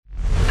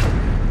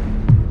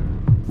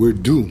We're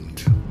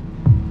doomed.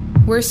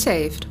 We're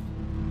saved.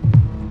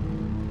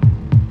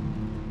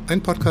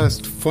 Ein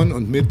Podcast von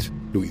und mit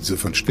Luise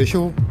von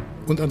Stechow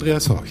und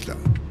Andreas Horchler.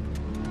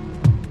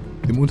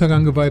 Dem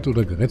Untergang geweiht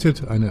oder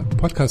gerettet, eine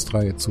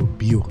Podcast-Reihe zur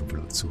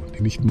Biorevolution,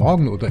 die nicht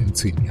morgen oder in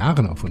 10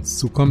 Jahren auf uns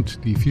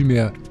zukommt, die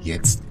vielmehr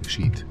jetzt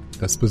geschieht.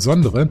 Das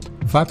Besondere,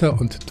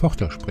 Vater und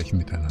Tochter sprechen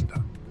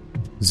miteinander.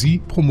 Sie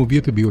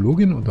promovierte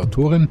Biologin und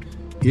Autorin,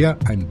 er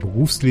ein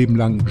Berufsleben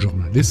lang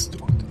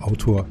Journalist und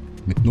Autor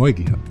mit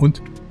Neugier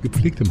und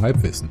gepflegtem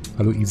Halbwissen.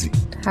 Hallo Isi.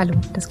 Hallo,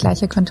 das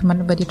Gleiche könnte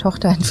man über die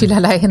Tochter in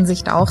vielerlei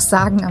Hinsicht auch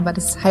sagen, aber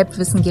das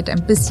Halbwissen geht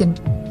ein bisschen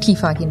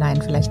tiefer hinein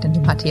vielleicht in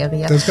die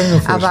Materie. Das kann ich mir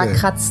vorstellen. Aber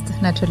kratzt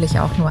natürlich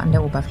auch nur an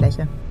der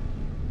Oberfläche.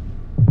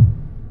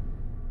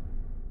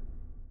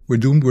 We're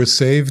doomed, we're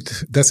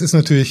saved. Das ist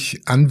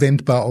natürlich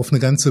anwendbar auf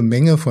eine ganze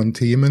Menge von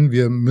Themen.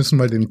 Wir müssen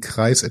mal den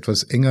Kreis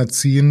etwas enger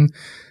ziehen.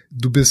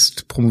 Du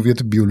bist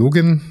promovierte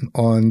Biologin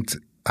und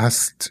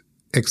hast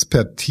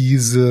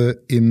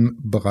Expertise im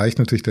Bereich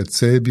natürlich der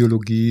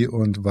Zellbiologie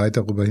und weit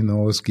darüber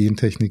hinaus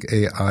Gentechnik,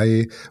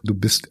 AI. Du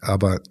bist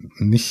aber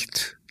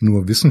nicht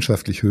nur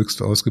wissenschaftlich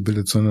höchst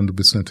ausgebildet, sondern du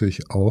bist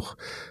natürlich auch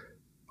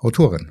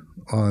Autorin.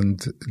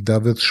 Und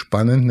da wird's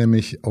spannend,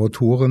 nämlich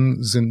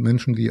Autoren sind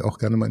Menschen, die auch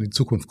gerne mal in die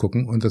Zukunft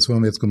gucken. Und das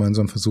wollen wir jetzt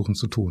gemeinsam versuchen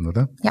zu tun,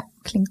 oder? Ja,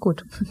 klingt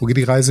gut. Wo geht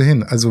die Reise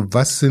hin? Also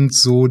was sind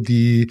so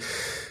die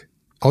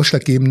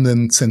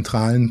ausschlaggebenden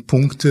zentralen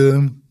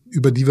Punkte,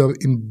 über die wir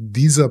in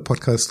dieser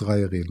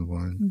Podcast-Reihe reden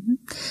wollen?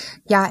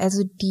 Ja,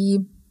 also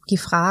die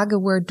Frage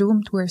We're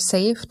doomed, we're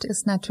saved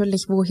ist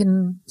natürlich,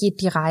 wohin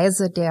geht die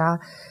Reise der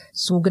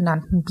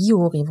sogenannten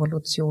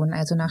Biorevolution,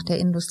 also nach der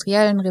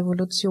industriellen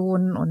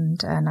Revolution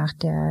und nach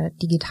der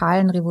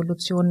digitalen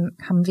Revolution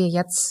haben wir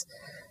jetzt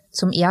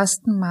zum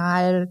ersten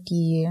Mal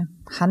die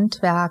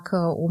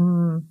Handwerke,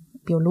 um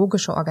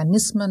biologische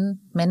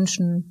Organismen,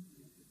 Menschen,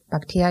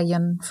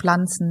 Bakterien,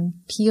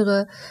 Pflanzen,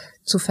 Tiere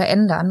zu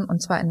verändern,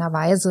 und zwar in einer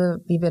Weise,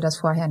 wie wir das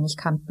vorher nicht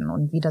kannten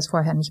und wie das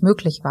vorher nicht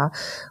möglich war.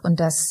 Und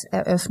das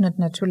eröffnet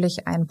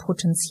natürlich ein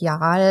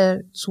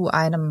Potenzial zu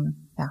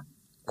einem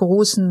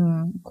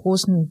großen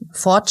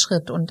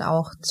Fortschritt und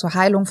auch zur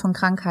Heilung von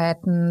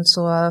Krankheiten,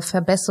 zur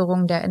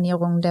Verbesserung der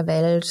Ernährung der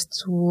Welt,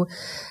 zu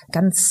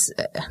ganz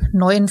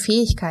neuen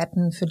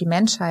Fähigkeiten für die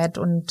Menschheit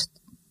und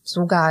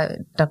sogar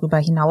darüber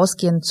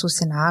hinausgehend zu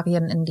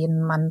Szenarien, in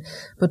denen man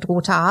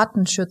bedrohte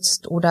Arten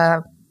schützt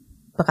oder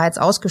bereits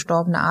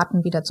ausgestorbene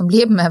Arten wieder zum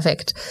Leben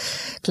erweckt.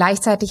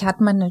 Gleichzeitig hat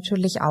man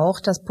natürlich auch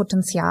das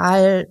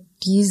Potenzial,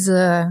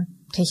 diese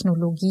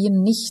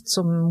Technologien nicht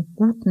zum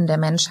Guten der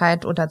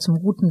Menschheit oder zum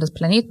Guten des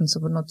Planeten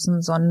zu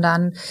benutzen,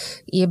 sondern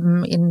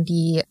eben in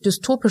die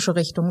dystopische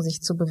Richtung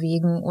sich zu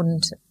bewegen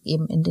und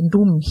eben in den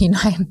Doom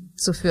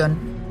hineinzuführen.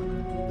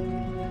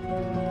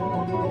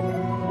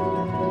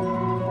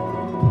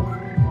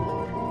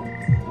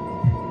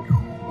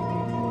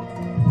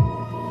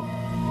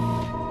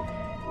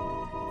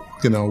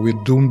 Genau,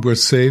 we're doomed, we're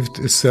saved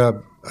ist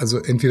ja, also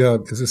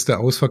entweder es ist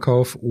der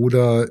Ausverkauf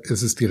oder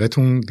es ist die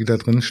Rettung, die da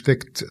drin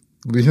steckt.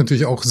 Bin ich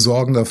natürlich auch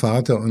sorgender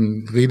Vater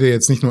und rede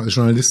jetzt nicht nur als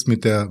Journalist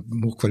mit der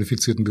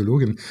hochqualifizierten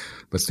Biologin.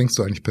 Was denkst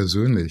du eigentlich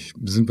persönlich?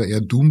 Sind wir eher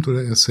doomed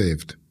oder eher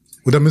saved?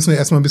 Oder müssen wir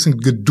erstmal ein bisschen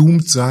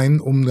gedoomt sein,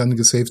 um dann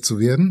gesaved zu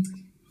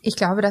werden? Ich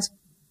glaube, das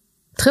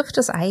trifft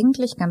es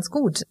eigentlich ganz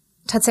gut.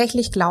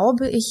 Tatsächlich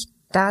glaube ich,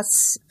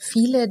 dass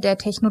viele der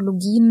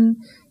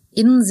Technologien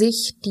in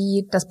sich,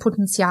 die das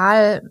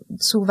Potenzial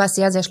zu was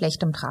sehr, sehr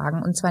Schlechtem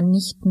tragen. Und zwar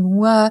nicht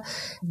nur,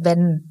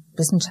 wenn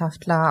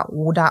Wissenschaftler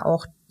oder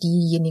auch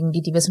diejenigen,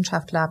 die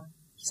Wissenschaftler,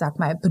 ich sag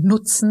mal,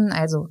 benutzen,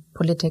 also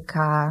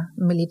Politiker,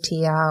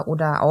 Militär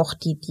oder auch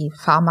die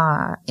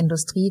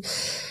Pharmaindustrie,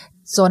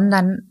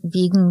 sondern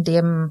wegen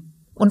dem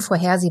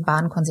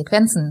unvorhersehbaren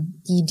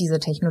Konsequenzen, die diese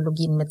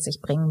Technologien mit sich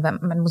bringen.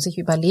 Man muss sich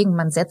überlegen,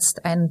 man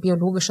setzt ein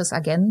biologisches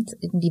Agent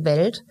in die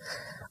Welt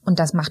und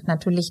das macht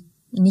natürlich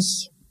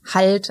nicht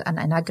Halt an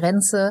einer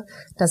Grenze,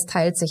 das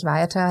teilt sich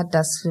weiter,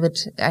 das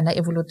wird einer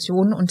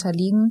Evolution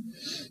unterliegen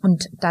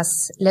und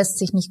das lässt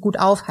sich nicht gut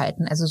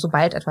aufhalten. Also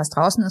sobald etwas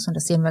draußen ist, und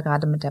das sehen wir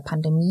gerade mit der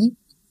Pandemie,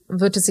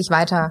 wird es sich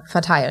weiter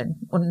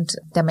verteilen und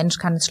der Mensch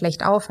kann es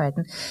schlecht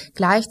aufhalten.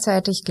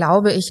 Gleichzeitig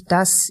glaube ich,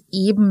 dass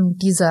eben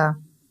dieser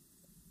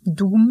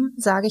Doom,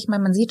 sage ich mal,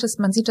 man sieht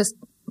es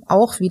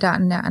auch wieder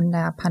an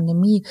der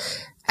Pandemie,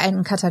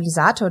 ein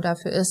Katalysator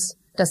dafür ist,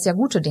 dass ja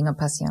gute Dinge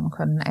passieren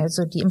können.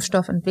 Also die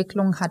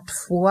Impfstoffentwicklung hat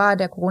vor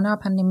der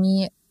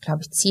Corona-Pandemie,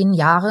 glaube ich, 10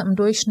 Jahre im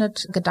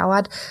Durchschnitt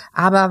gedauert.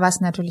 Aber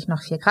was natürlich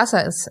noch viel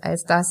krasser ist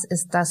als das,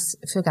 ist, dass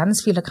für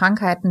ganz viele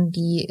Krankheiten,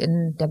 die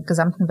in der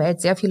gesamten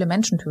Welt sehr viele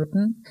Menschen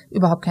töten,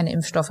 überhaupt keine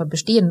Impfstoffe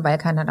bestehen, weil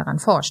keiner daran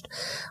forscht.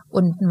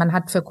 Und man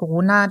hat für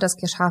Corona das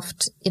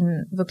geschafft,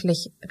 in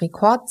wirklich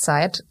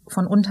Rekordzeit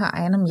von unter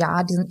einem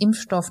Jahr diesen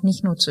Impfstoff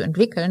nicht nur zu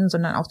entwickeln,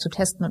 sondern auch zu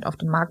testen und auf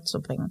den Markt zu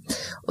bringen.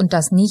 Und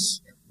das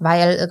nicht,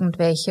 weil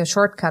irgendwelche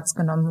Shortcuts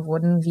genommen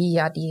wurden, wie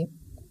ja die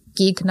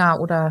Gegner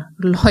oder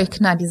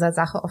Leugner dieser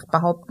Sache oft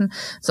behaupten,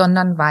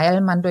 sondern weil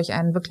man durch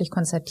einen wirklich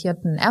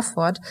konzertierten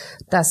Effort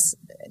das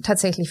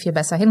tatsächlich viel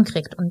besser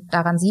hinkriegt. Und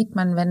daran sieht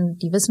man, wenn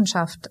die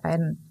Wissenschaft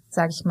ein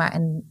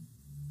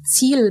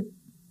Ziel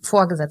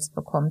vorgesetzt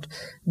bekommt,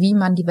 wie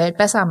man die Welt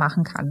besser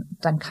machen kann,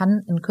 dann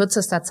kann in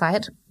kürzester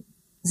Zeit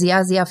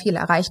sehr, sehr viel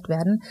erreicht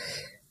werden,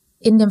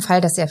 in dem Fall,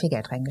 dass sehr viel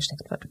Geld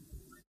reingesteckt wird.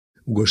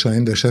 Ugo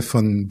Schein, der Chef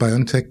von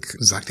BioNTech,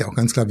 sagt ja auch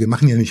ganz klar, wir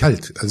machen hier nicht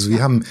Halt. Also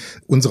wir haben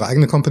unsere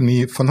eigene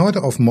Company von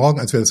heute auf morgen,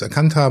 als wir das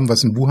erkannt haben,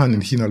 was in Wuhan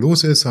in China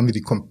los ist, haben wir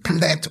die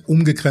komplett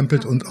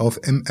umgekrempelt und auf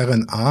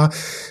mRNA,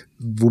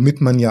 womit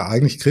man ja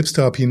eigentlich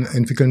Krebstherapien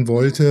entwickeln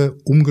wollte,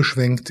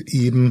 umgeschwenkt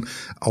eben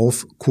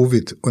auf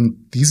Covid.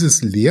 Und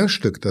dieses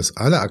Lehrstück, das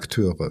alle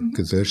Akteure,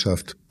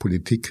 Gesellschaft,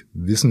 Politik,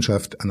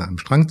 Wissenschaft an einem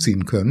Strang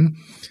ziehen können,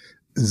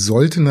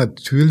 sollte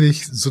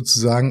natürlich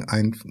sozusagen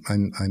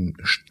ein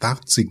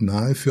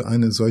Startsignal für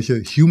eine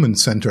solche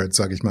human-centered,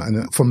 sage ich mal,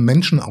 eine vom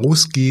Menschen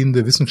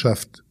ausgehende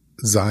Wissenschaft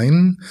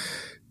sein,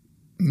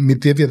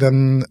 mit der wir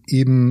dann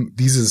eben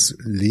dieses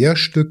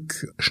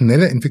Lehrstück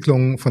schnelle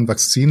Entwicklung von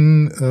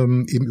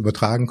Vakzinen eben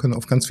übertragen können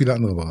auf ganz viele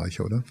andere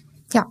Bereiche, oder?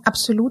 Ja,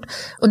 absolut.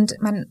 Und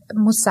man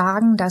muss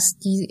sagen, dass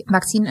die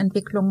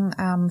Vakzinentwicklung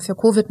für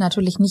Covid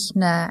natürlich nicht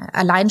eine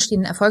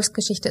alleinstehende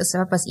Erfolgsgeschichte ist.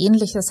 Was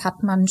Ähnliches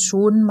hat man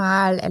schon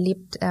mal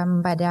erlebt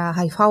bei der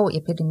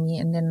HIV-Epidemie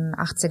in den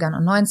 80ern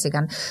und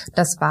 90ern.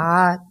 Das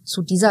war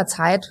zu dieser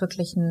Zeit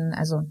wirklich ein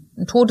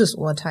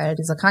Todesurteil,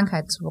 diese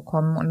Krankheit zu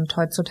bekommen. Und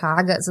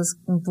heutzutage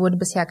wurde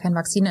bisher kein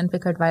Vakzin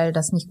entwickelt, weil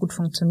das nicht gut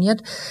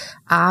funktioniert.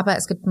 Aber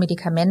es gibt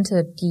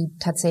Medikamente, die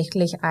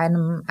tatsächlich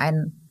einem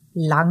ein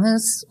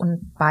langes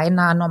und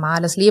beinahe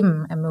normales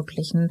Leben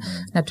ermöglichen.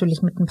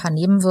 Natürlich mit ein paar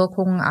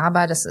Nebenwirkungen,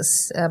 aber das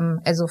ist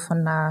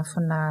von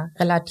einer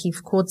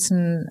relativ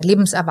kurzen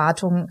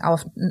Lebenserwartung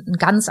auf ein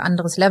ganz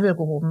anderes Level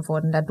gehoben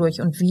worden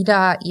dadurch. Und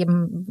wieder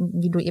eben,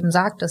 wie du eben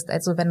sagtest,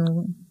 also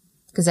wenn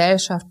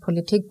Gesellschaft,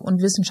 Politik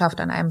und Wissenschaft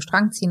an einem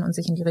Strang ziehen und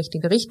sich in die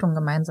richtige Richtung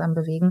gemeinsam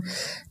bewegen,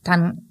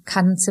 dann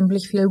kann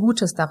ziemlich viel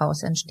Gutes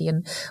daraus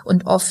entstehen.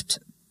 Und oft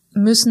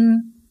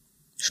müssen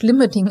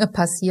schlimme Dinge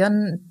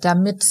passieren,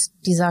 damit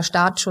dieser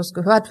Startschuss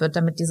gehört wird,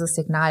 damit dieses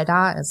Signal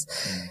da ist.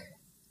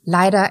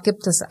 Leider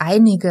gibt es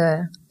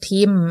einige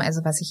Themen,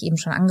 also was ich eben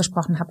schon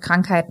angesprochen habe,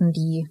 Krankheiten,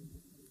 die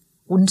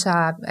wo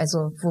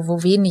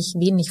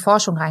wenig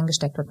Forschung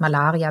reingesteckt wird.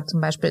 Malaria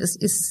zum Beispiel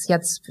ist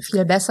jetzt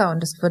viel besser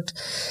und es wird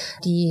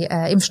die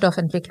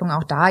Impfstoffentwicklung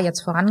auch da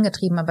jetzt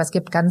vorangetrieben, aber es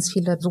gibt ganz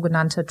viele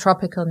sogenannte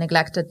Tropical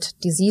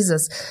Neglected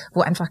Diseases, wo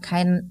einfach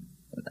keine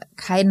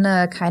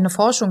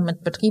Forschung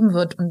mit betrieben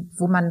wird und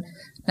wo man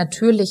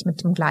natürlich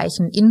mit dem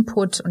gleichen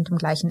Input und dem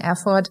gleichen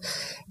Effort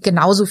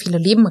genauso viele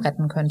Leben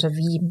retten könnte,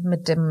 wie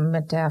mit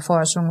der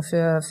Forschung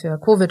für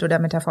Covid oder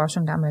mit der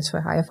Forschung damals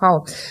für HIV.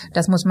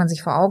 Das muss man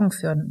sich vor Augen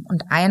führen.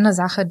 Und eine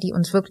Sache, die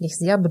uns wirklich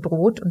sehr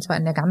bedroht, und zwar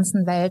in der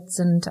ganzen Welt,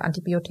 sind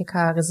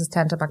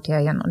antibiotikaresistente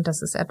Bakterien. Und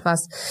das ist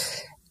etwas,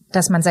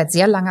 das man seit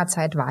sehr langer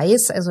Zeit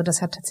weiß. Also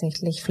das hat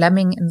tatsächlich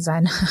Fleming in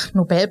seiner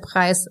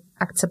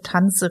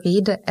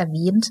Nobelpreis-Akzeptanzrede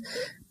erwähnt,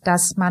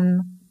 dass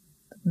man,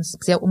 das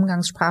ist sehr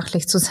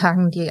umgangssprachlich zu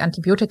sagen, die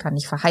Antibiotika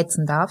nicht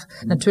verheizen darf.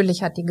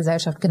 Natürlich hat die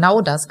Gesellschaft genau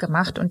das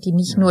gemacht und die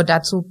nicht nur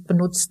dazu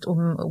benutzt,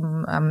 um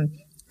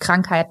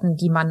Krankheiten,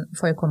 die man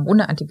vollkommen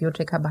ohne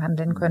Antibiotika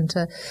behandeln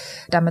könnte,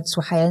 damit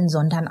zu heilen,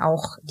 sondern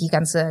auch die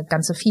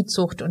ganze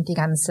Viehzucht und die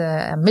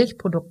ganze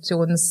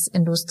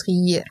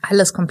Milchproduktionsindustrie,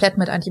 alles komplett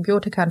mit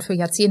Antibiotika für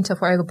Jahrzehnte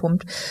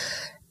vollgepumpt.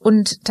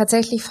 Und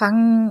tatsächlich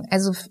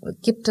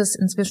gibt es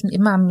inzwischen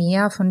immer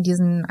mehr von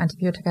diesen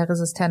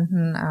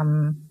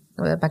antibiotikaresistenten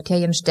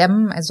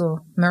Bakterienstämmen, also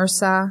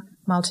MRSA,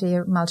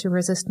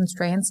 Multi-Resistant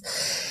Strains,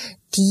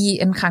 die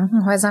in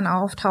Krankenhäusern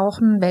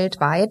auftauchen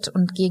weltweit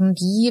und gegen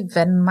die,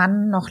 wenn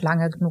man noch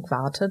lange genug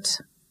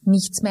wartet,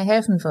 nichts mehr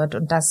helfen wird.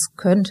 Und das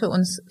könnte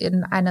uns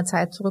in eine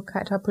Zeit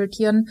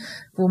zurückkatapultieren,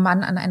 wo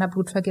man an einer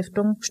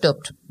Blutvergiftung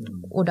stirbt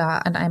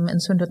oder an einem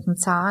entzündeten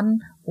Zahn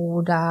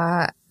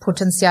oder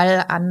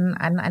potenziell an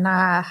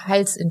einer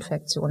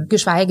Halsinfektion,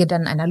 geschweige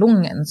denn einer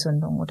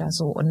Lungenentzündung oder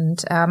so.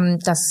 Und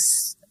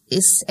das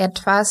ist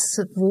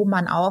etwas, wo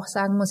man auch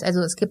sagen muss, also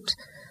es gibt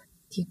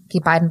die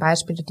beiden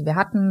Beispiele, die wir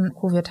hatten,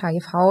 Covid,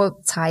 HIV,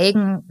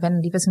 zeigen,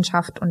 wenn die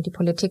Wissenschaft und die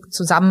Politik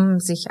zusammen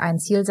sich ein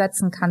Ziel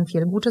setzen, kann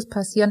viel Gutes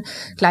passieren.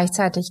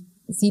 Gleichzeitig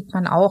sieht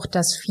man auch,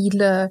 dass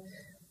viele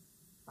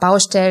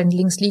Baustellen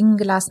links liegen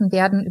gelassen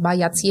werden über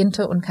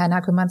Jahrzehnte und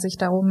keiner kümmert sich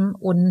darum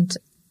und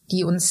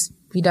die uns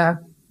wieder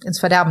ins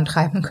Verderben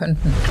treiben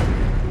könnten.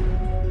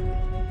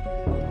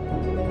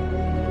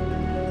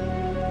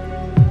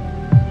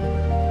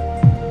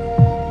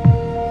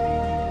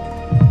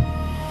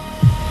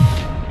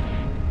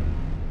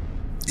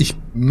 Ich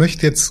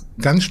möchte jetzt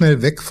ganz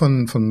schnell weg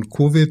von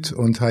Covid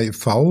und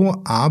HIV,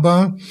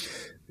 aber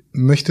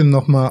möchte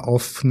nochmal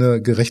auf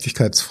eine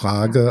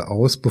Gerechtigkeitsfrage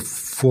aus,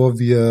 bevor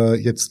wir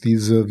jetzt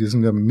wir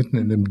sind ja mitten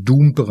in dem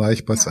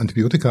Doom-Bereich, was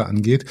Antibiotika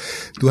angeht.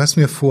 Du hast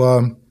mir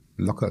vor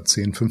locker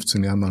 10,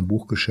 15 Jahren mal ein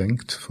Buch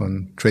geschenkt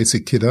von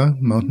Tracy Kidder,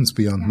 Mountains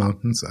Beyond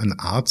Mountains, ein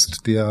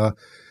Arzt, der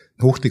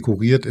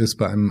hochdekoriert ist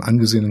bei einem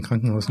angesehenen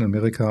Krankenhaus in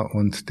Amerika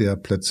und der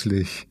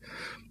plötzlich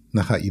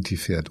nach Haiti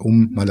fährt,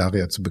 um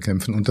Malaria zu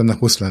bekämpfen und dann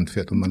nach Russland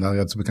fährt, um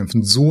Malaria zu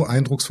bekämpfen. So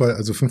eindrucksvoll,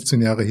 also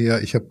 15 Jahre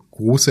her. Ich habe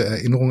große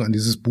Erinnerungen an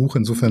dieses Buch.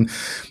 Insofern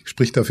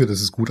spricht dafür,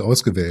 dass es gut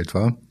ausgewählt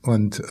war.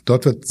 Und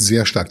dort wird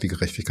sehr stark die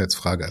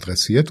Gerechtigkeitsfrage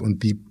adressiert.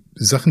 Und die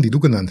Sachen, die du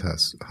genannt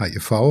hast,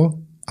 HIV,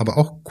 aber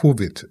auch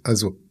Covid.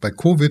 Also bei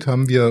Covid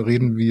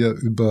reden wir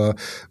über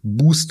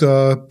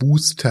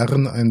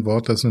Boostern, ein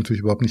Wort, das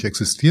natürlich überhaupt nicht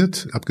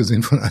existiert,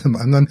 abgesehen von allem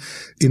anderen,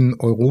 in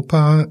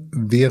Europa,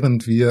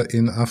 während wir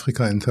in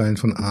Afrika, in Teilen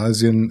von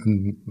Asien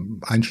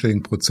einen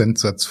einstelligen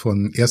Prozentsatz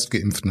von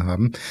Erstgeimpften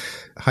haben.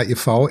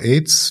 HIV,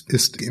 AIDS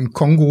ist im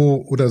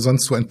Kongo oder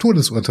sonst wo ein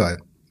Todesurteil.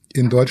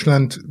 In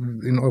Deutschland,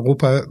 in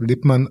Europa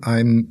lebt man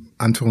ein,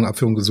 Anführung,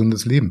 Abführung,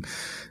 gesundes Leben,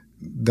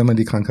 wenn man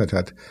die Krankheit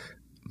hat.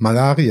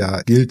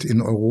 Malaria gilt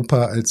in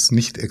Europa als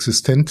nicht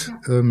existent,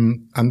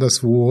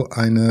 anderswo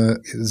eine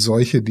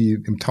Seuche, die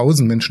im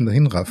 1000 Menschen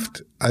dahin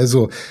rafft.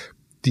 Also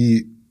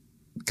die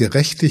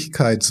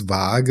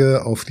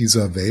Gerechtigkeitswaage auf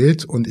dieser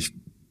Welt, und ich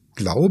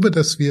glaube,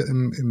 dass wir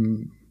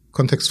im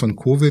Kontext von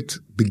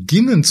Covid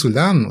beginnen zu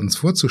lernen, uns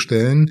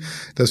vorzustellen,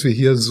 dass wir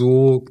hier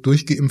so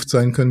durchgeimpft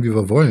sein können, wie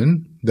wir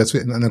wollen, dass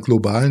wir in einer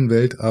globalen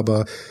Welt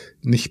aber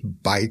nicht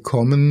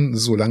beikommen,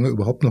 solange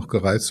überhaupt noch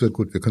gereist wird.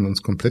 Gut, wir können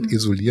uns komplett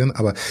isolieren,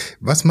 aber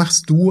was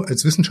machst du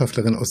als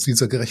Wissenschaftlerin aus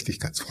dieser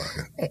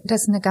Gerechtigkeitsfrage?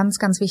 Das ist eine ganz,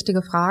 ganz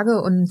wichtige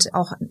Frage und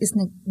auch ist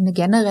eine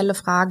generelle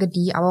Frage,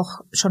 die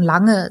auch schon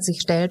lange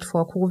sich stellt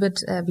vor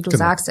Covid, wie du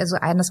sagst. Also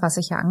eines, was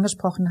ich ja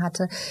angesprochen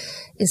hatte,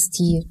 ist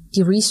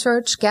die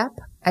Research Gap.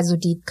 Also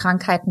die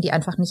Krankheiten, die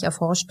einfach nicht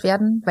erforscht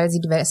werden, weil sie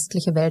die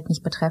westliche Welt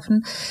nicht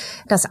betreffen.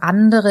 Das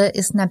andere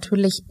ist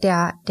natürlich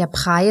der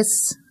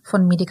Preis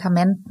von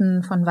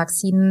Medikamenten, von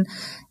Vakzinen.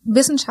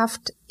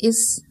 Wissenschaft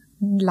ist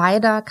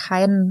leider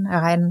kein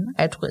rein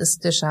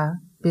altruistischer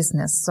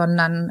Business,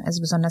 sondern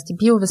also besonders die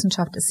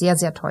Biowissenschaft ist sehr,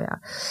 sehr teuer.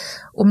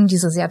 Um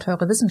diese sehr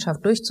teure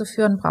Wissenschaft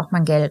durchzuführen, braucht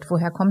man Geld.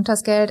 Woher kommt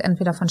das Geld?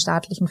 Entweder von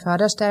staatlichen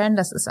Förderstellen,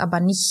 das ist aber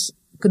nicht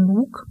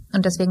genug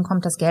und deswegen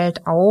kommt das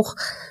Geld auch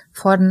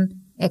von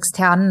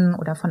externen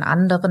oder von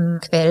anderen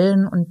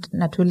Quellen und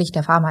natürlich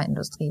der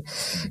Pharmaindustrie.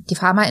 Die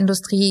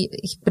Pharmaindustrie,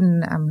 ich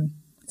bin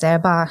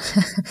selber,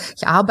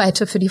 ich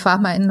arbeite für die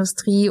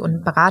Pharmaindustrie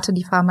und berate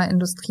die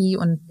Pharmaindustrie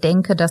und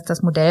denke, dass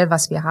das Modell,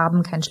 was wir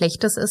haben, kein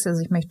schlechtes ist.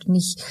 Also ich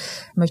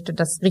möchte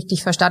das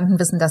richtig verstanden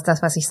wissen, dass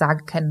das, was ich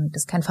sage,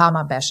 das ist kein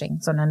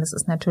Pharma-Bashing, sondern es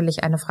ist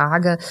natürlich eine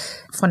Frage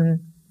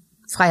von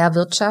freier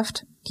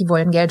Wirtschaft. Die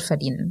wollen Geld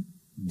verdienen.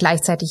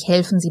 Gleichzeitig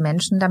helfen sie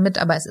Menschen damit,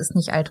 aber es ist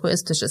nicht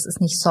altruistisch. Es ist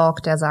nicht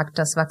Salk, der sagt,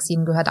 das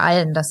Vakzin gehört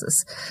allen. Das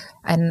ist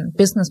ein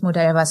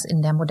Businessmodell, was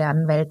in der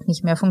modernen Welt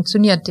nicht mehr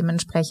funktioniert.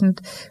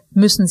 Dementsprechend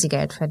müssen sie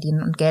Geld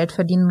verdienen. Und Geld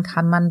verdienen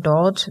kann man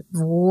dort,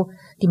 wo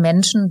die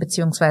Menschen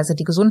bzw.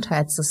 die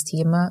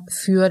Gesundheitssysteme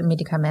für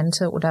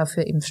Medikamente oder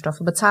für Impfstoffe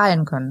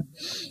bezahlen können.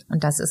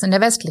 Und das ist in der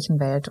westlichen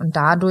Welt. Und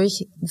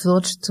dadurch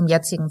wird zum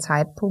jetzigen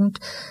Zeitpunkt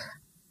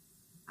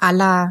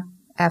aller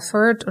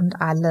Effort und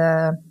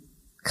alle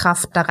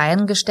Kraft da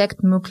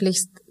reingesteckt,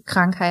 möglichst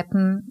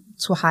Krankheiten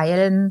zu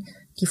heilen,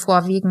 die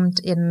vorwiegend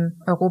in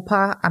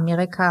Europa,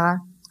 Amerika,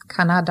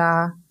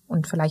 Kanada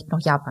und vielleicht noch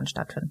Japan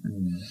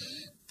stattfinden.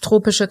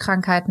 Tropische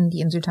Krankheiten,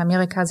 die in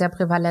Südamerika sehr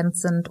prävalent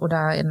sind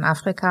oder in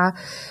Afrika,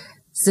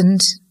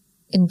 sind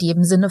in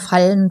dem Sinne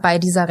fallen bei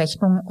dieser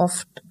Rechnung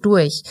oft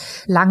durch.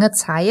 Lange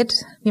Zeit,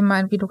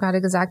 wie du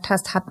gerade gesagt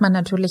hast, hat man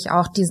natürlich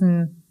auch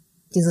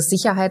dieses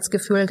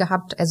Sicherheitsgefühl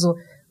gehabt, also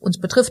uns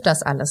betrifft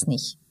das alles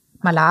nicht.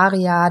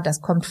 Malaria, das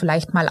kommt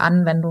vielleicht mal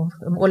an, wenn du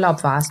im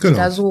Urlaub warst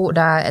oder so,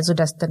 oder also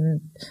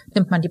dann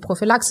nimmt man die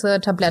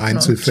Prophylaxe-Tabletten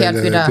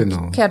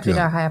und kehrt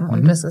wieder heim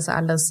und das ist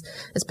alles,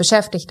 es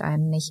beschäftigt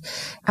einen nicht.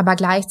 Aber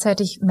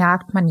gleichzeitig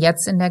merkt man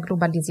jetzt in der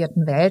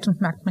globalisierten Welt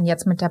und merkt man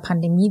jetzt mit der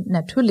Pandemie,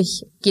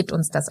 natürlich geht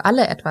uns das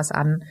alle etwas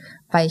an,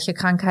 welche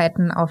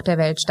Krankheiten auf der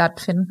Welt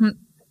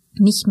stattfinden,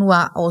 nicht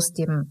nur aus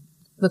dem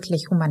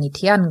wirklich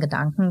humanitären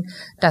Gedanken,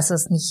 dass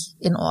es nicht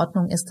in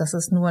Ordnung ist, dass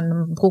es nur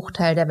einem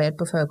Bruchteil der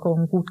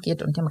Weltbevölkerung gut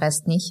geht und dem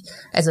Rest nicht.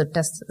 Also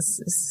das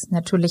ist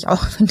natürlich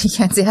auch, finde ich,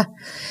 ein sehr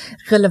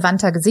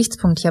relevanter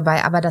Gesichtspunkt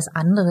hierbei. Aber das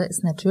andere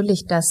ist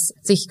natürlich, dass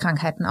sich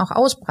Krankheiten auch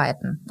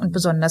ausbreiten und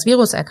besonders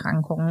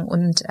Viruserkrankungen.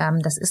 Und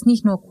das ist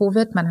nicht nur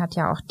Covid, man hat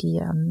ja auch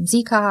die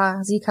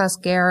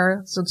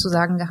Zika-Scare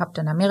sozusagen gehabt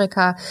in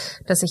Amerika,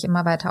 das sich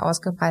immer weiter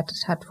ausgebreitet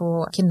hat,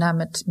 wo Kinder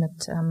mit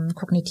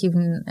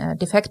kognitiven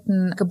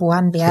Defekten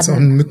geboren werden. Das ist auch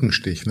ein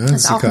Mückenstich, ne?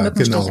 Das ist auch ein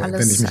Mückenstich, genau,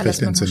 wenn ich mich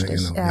recht entsinne.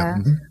 Genau.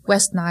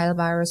 West Nile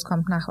Virus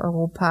kommt nach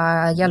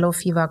Europa, Yellow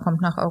Fever kommt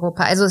nach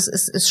Europa. Also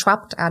es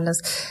schwappt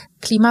alles.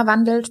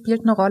 Klimawandel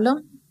spielt eine Rolle.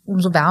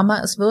 Umso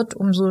wärmer es wird,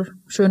 umso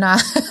schöner.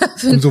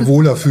 Umso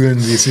wohler fühlen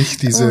sie sich,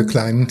 diese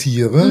kleinen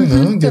Tiere.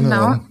 Ne?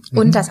 Genau.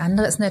 Und das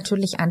andere ist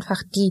natürlich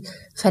einfach die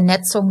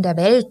Vernetzung der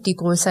Welt, die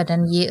größer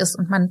denn je ist.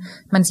 Und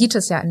man sieht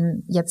es ja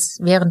jetzt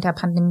während der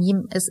Pandemie.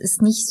 Es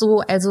ist nicht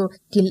so, also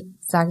die,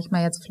 sage ich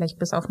mal jetzt vielleicht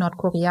bis auf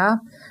Nordkorea,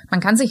 man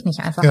kann sich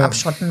nicht einfach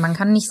abschotten. Man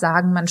kann nicht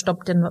sagen, man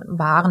stoppt den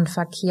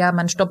Warenverkehr,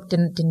 man stoppt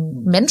den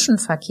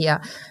Menschenverkehr.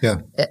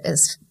 Ja.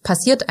 Es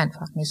passiert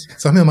einfach nicht.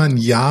 Sag mir mal ein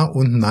Ja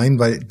und Nein,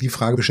 weil die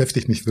Frage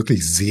beschäftigt mich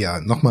wirklich sehr.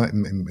 Nochmal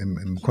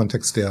im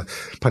Kontext der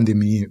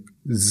Pandemie.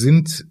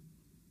 Sind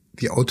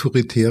die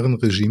autoritären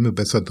Regime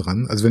besser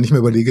dran? Also wenn ich mir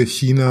überlege,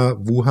 China,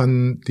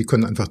 Wuhan, die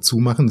können einfach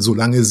zumachen,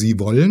 solange sie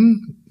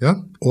wollen,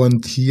 ja.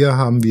 Und hier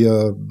haben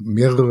wir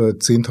mehrere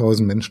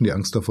 10.000 Menschen, die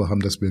Angst davor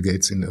haben, dass Bill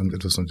Gates ihnen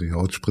irgendetwas unter die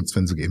Haut spritzt,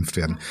 wenn sie geimpft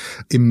werden.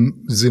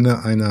 Im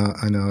Sinne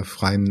einer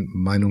freien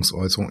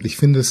Meinungsäußerung. Und ich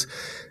finde es,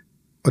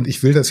 und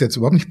ich will das jetzt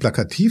überhaupt nicht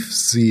plakativ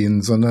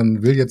sehen,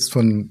 sondern will jetzt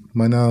von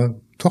meiner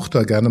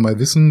Tochter gerne mal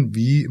wissen,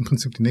 wie im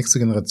Prinzip die nächste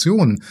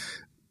Generation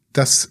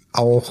das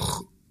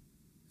auch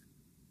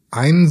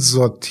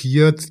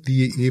einsortiert,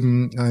 die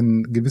eben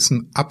einen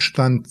gewissen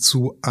Abstand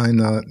zu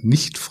einer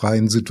nicht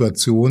freien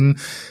Situation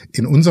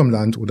in unserem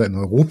Land oder in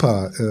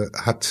Europa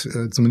hat,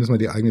 zumindest mal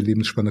die eigene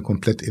Lebensspanne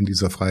komplett in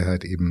dieser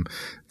Freiheit eben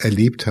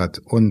erlebt hat.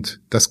 Und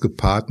das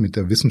gepaart mit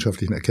der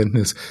wissenschaftlichen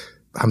Erkenntnis,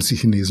 haben es die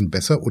Chinesen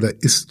besser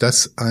oder ist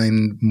das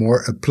ein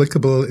more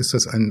applicable, ist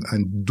das ein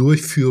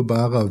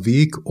durchführbarer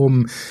Weg,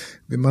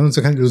 wir machen uns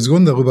ja keine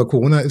Illusionen darüber,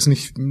 Corona ist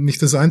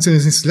nicht das Einzige,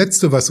 ist nicht das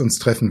Letzte, was uns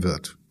treffen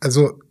wird.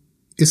 Also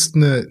ist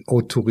eine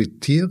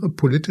autoritäre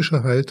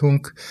politische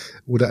Haltung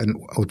oder ein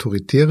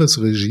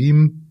autoritäres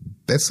Regime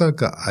besser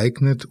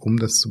geeignet, um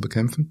das zu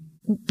bekämpfen?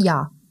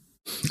 Ja.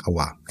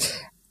 Aua.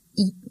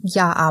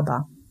 Ja,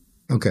 aber.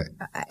 Okay.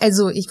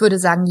 Also ich würde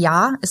sagen,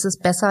 ja, es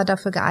ist besser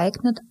dafür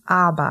geeignet,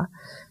 aber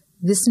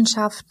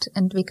Wissenschaft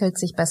entwickelt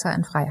sich besser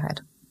in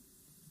Freiheit.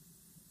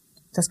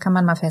 Das kann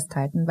man mal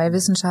festhalten, weil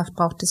Wissenschaft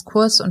braucht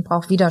Diskurs und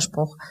braucht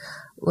Widerspruch.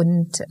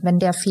 Und wenn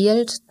der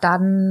fehlt,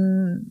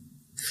 dann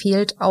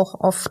fehlt auch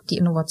oft die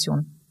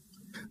Innovation.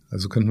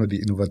 Also könnten wir die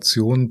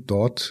Innovation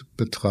dort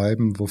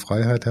betreiben, wo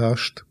Freiheit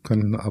herrscht,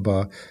 können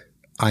aber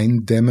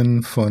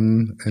Eindämmen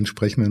von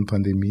entsprechenden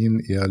Pandemien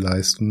eher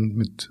leisten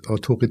mit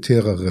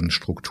autoritäreren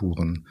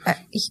Strukturen.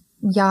 Ich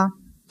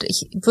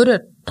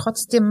würde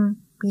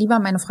trotzdem lieber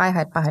meine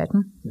Freiheit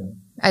behalten. Ja.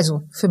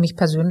 Also für mich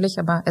persönlich,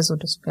 aber also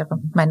das wäre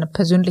meine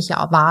persönliche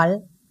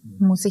Wahl,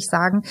 muss ich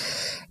sagen.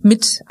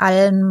 Mit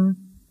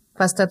allem,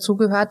 was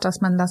dazugehört,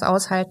 dass man das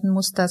aushalten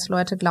muss, dass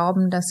Leute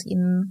glauben, dass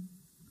ihnen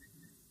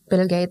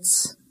Bill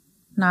Gates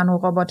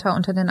Nanoroboter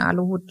unter den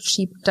Aluhut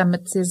schiebt,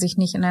 damit sie sich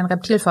nicht in ein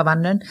Reptil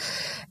verwandeln.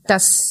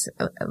 Das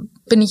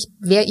bin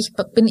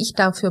ich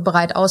dafür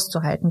bereit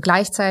auszuhalten.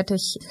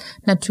 Gleichzeitig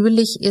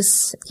natürlich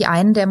ist die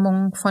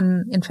Eindämmung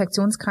von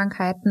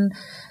Infektionskrankheiten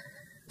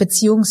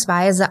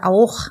beziehungsweise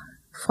auch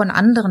von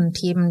anderen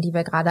Themen, die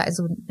wir gerade,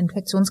 also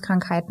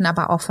Infektionskrankheiten,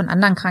 aber auch von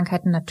anderen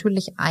Krankheiten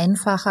natürlich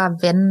einfacher,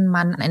 wenn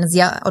man eine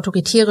sehr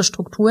autoritäre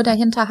Struktur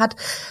dahinter hat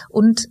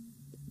und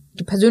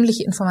die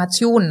persönliche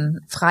Information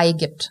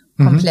freigibt,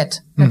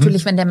 komplett.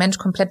 Natürlich, wenn der Mensch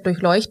komplett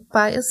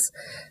durchleuchtbar ist,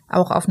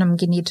 auch auf einem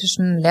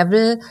genetischen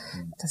Level.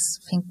 Das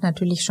fängt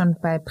natürlich schon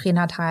bei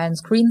pränatalen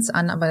Screens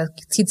an, aber das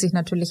zieht sich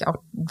natürlich auch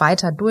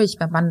weiter durch,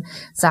 wenn man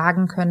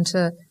sagen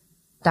könnte,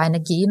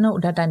 deine Gene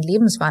oder dein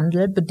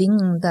Lebenswandel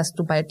bedingen, dass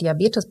du bald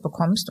Diabetes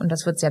bekommst und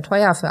das wird sehr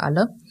teuer für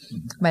alle,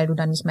 weil du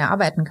dann nicht mehr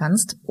arbeiten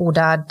kannst.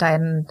 Oder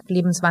dein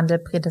Lebenswandel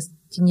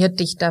prädestiniert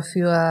dich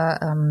dafür,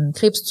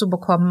 Krebs zu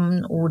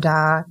bekommen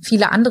oder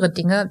viele andere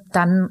Dinge.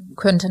 Dann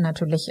könnte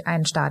natürlich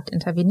ein Staat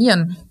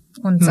intervenieren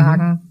und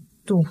sagen,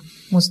 du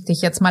musst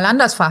dich jetzt mal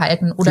anders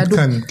verhalten. Oder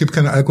gibt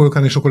keinen Alkohol,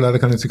 keine Schokolade,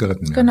 keine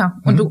Zigaretten mehr. Genau.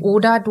 Und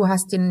du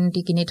hast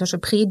die genetische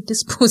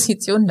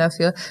Prädisposition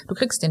dafür. Du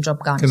kriegst den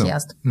Job gar nicht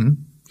erst.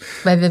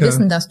 Weil wir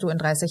wissen, dass du in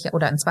 30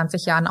 oder in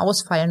 20 Jahren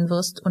ausfallen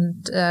wirst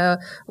und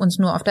uns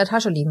nur auf der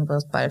Tasche liegen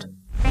wirst bald.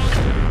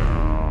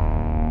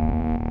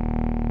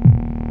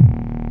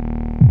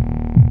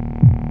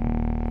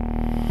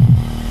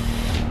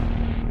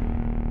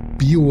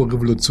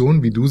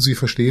 Biorevolution, wie du sie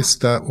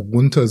verstehst,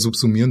 darunter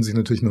subsumieren sich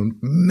natürlich eine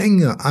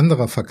Menge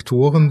anderer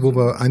Faktoren, wo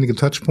wir einige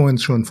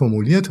Touchpoints schon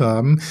formuliert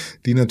haben,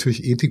 die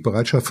natürlich Ethik,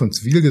 Bereitschaft von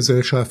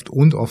Zivilgesellschaft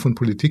und auch von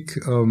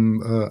Politik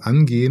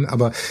angehen.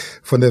 Aber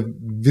von der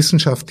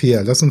Wissenschaft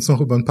her, lass uns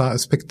noch über ein paar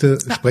Aspekte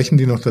sprechen,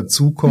 die noch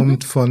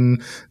dazukommt,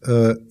 von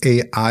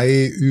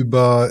AI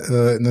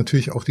über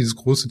natürlich auch dieses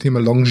große Thema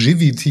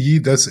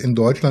Longevity, das in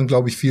Deutschland,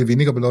 glaube ich, viel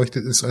weniger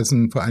beleuchtet ist als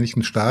in den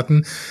Vereinigten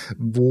Staaten,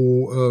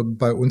 wo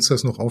bei uns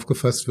das noch aufgefasst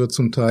wird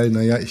zum Teil,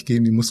 naja, ich gehe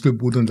in die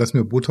Muskelbude und lass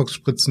mir Botox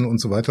spritzen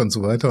und so weiter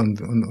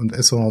und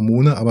esse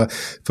Hormone, aber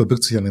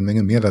verbirgt sich eine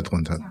Menge mehr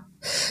darunter.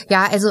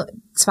 Ja, also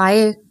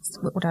 2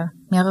 oder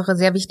mehrere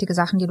sehr wichtige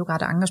Sachen, die du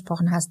gerade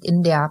angesprochen hast,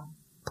 in der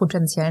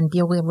potenziellen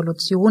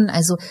Biorevolution.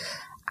 Also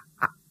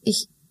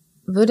ich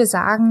würde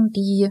sagen,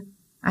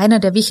 eine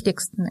der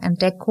wichtigsten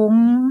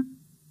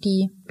Entdeckungen,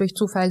 die durch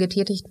Zufall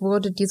getätigt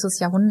wurde dieses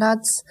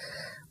Jahrhunderts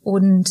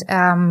und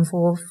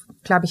wo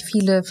glaube ich,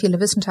 viele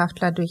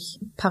Wissenschaftler durch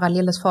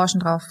paralleles Forschen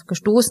drauf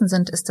gestoßen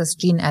sind, ist das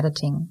Gene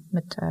Editing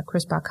mit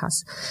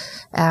CRISPR-Cas.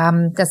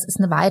 Das ist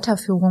eine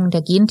Weiterführung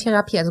der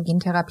Gentherapie. Also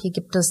Gentherapie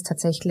gibt es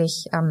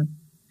tatsächlich,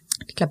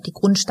 ich glaube, die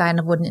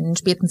Grundsteine wurden in den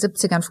späten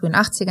 70ern, frühen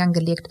 80ern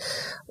gelegt.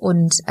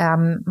 Und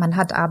man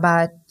hat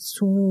aber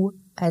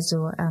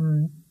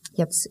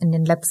jetzt in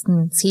den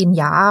letzten 10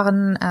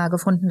 Jahren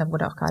gefunden, da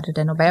wurde auch gerade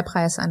der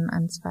Nobelpreis an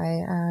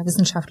 2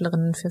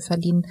 Wissenschaftlerinnen für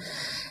verliehen,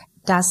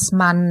 dass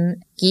man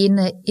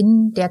Gene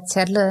in der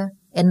Zelle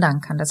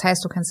ändern kann. Das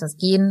heißt, du kannst das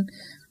Gen,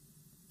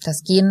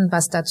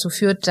 was dazu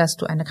führt, dass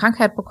du eine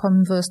Krankheit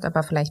bekommen wirst,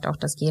 aber vielleicht auch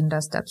das Gen,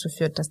 das dazu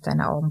führt, dass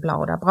deine Augen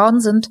blau oder braun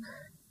sind.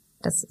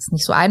 Das ist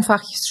nicht so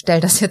einfach. Ich stelle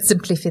das jetzt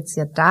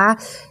simplifiziert dar.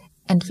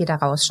 Entweder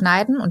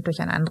rausschneiden und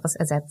durch ein anderes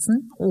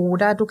ersetzen,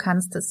 oder du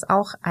kannst es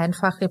auch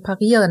einfach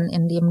reparieren,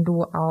 indem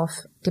du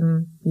auf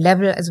dem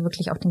Level, also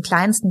wirklich auf den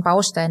kleinsten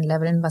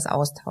Bausteinleveln was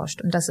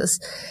austauscht. Und das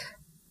ist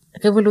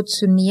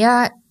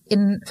revolutionär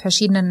in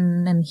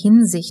verschiedenen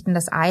Hinsichten.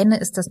 Das eine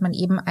ist, dass man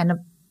eben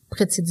eine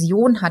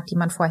Präzision hat, die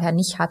man vorher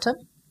nicht hatte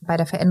bei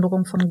der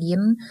Veränderung von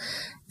Genen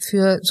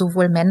für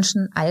sowohl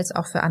Menschen als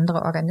auch für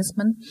andere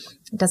Organismen.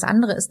 Das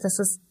andere ist, dass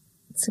es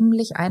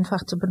ziemlich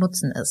einfach zu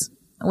benutzen ist.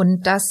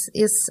 Und das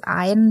ist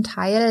ein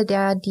Teil,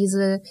 der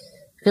diese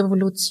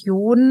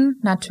Revolution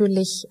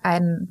natürlich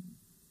eine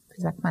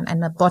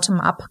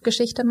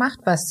Bottom-up-Geschichte macht,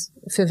 was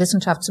für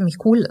Wissenschaft ziemlich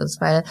cool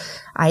ist, weil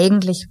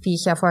eigentlich, wie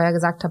ich ja vorher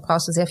gesagt habe,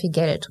 brauchst du sehr viel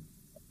Geld,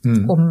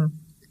 um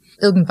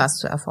irgendwas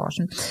zu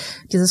erforschen.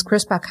 Dieses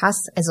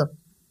CRISPR-Cas, also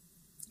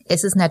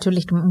es ist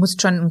natürlich, du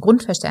musst schon ein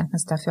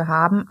Grundverständnis dafür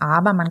haben,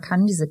 aber man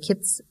kann diese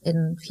Kits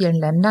in vielen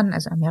Ländern,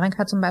 also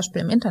Amerika zum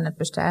Beispiel, im Internet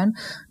bestellen.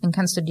 Dann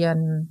kannst du dir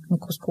ein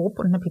Mikroskop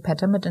und eine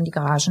Pipette mit in die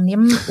Garage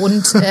nehmen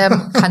und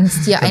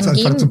kannst dir ein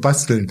Gen zu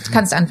basteln.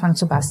 Kannst anfangen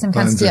zu basteln,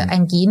 kannst dir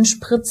ein Gen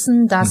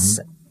spritzen,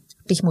 das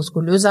dich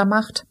muskulöser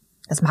macht.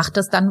 Das macht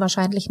es dann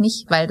wahrscheinlich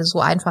nicht, weil das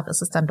so einfach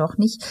ist es dann doch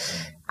nicht.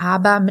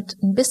 Aber mit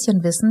ein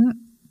bisschen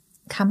Wissen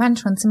kann man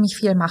schon ziemlich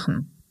viel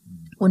machen.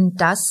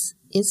 Und das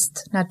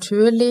ist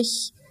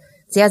natürlich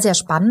sehr, sehr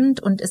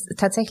spannend und ist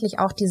tatsächlich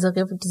auch diese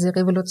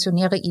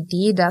revolutionäre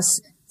Idee,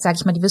 dass, sage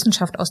ich mal, die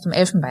Wissenschaft aus dem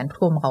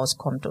Elfenbeinturm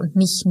rauskommt und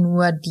nicht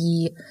nur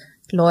die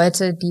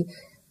Leute,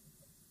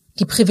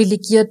 die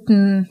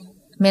privilegierten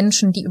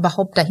Menschen, die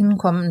überhaupt dahin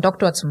kommen, einen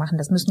Doktor zu machen.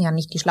 Das müssen ja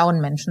nicht die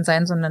schlauen Menschen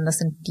sein, sondern das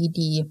sind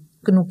die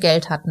genug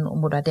Geld hatten,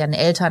 oder deren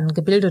Eltern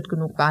gebildet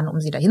genug waren, um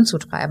sie dahin zu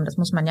treiben. Das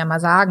muss man ja mal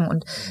sagen.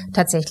 Und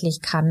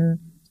tatsächlich kann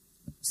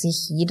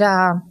sich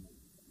jeder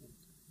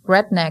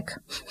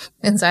Redneck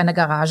in seine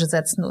Garage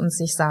setzen und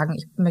sich sagen,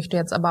 ich möchte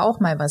jetzt aber auch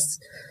mal was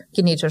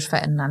genetisch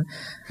verändern.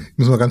 Ich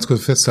muss mal ganz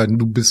kurz festhalten,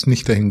 du bist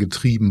nicht dahin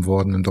getrieben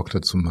worden, einen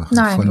Doktor zu machen.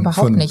 Nein,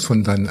 überhaupt nicht.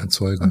 Von deinen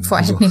Erzeugern. Und vor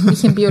allem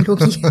nicht in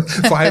Biologie.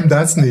 Vor allem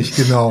das nicht,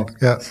 genau.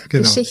 Ja,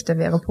 genau. Geschichte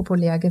wäre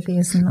populär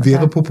gewesen.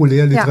 Wäre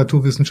populär,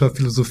 Literaturwissenschaft,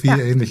 Philosophie,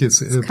 ähnliches,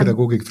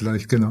 Pädagogik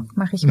vielleicht, genau.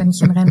 Mache ich, wenn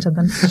ich in Rente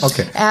bin.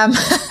 Okay.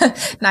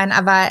 Nein,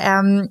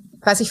 aber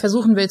was ich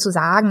versuchen will zu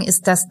sagen,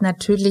 ist, dass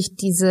natürlich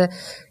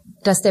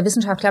dass der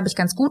Wissenschaft, glaube ich,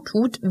 ganz gut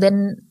tut,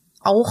 wenn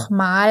auch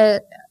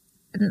mal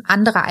ein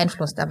anderer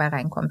Einfluss dabei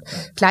reinkommt.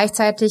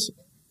 Gleichzeitig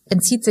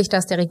entzieht sich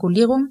das der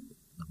Regulierung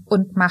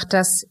und macht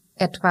das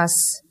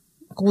etwas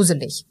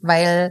gruselig,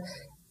 weil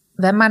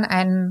wenn man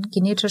einen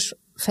genetisch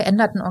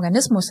veränderten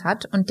Organismus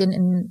hat und den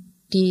in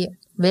die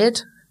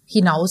Welt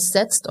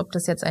hinaussetzt, ob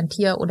das jetzt ein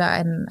Tier oder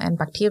ein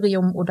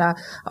Bakterium oder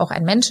auch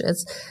ein Mensch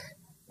ist,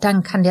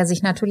 dann kann der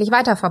sich natürlich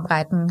weiter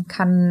verbreiten,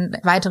 kann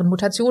weiteren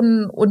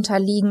Mutationen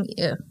unterliegen,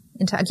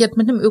 interagiert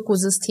mit einem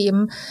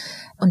Ökosystem.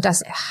 Und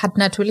das hat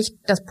natürlich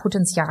das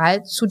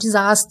Potenzial zu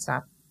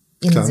Desaster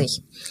in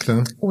sich.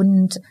 Klar.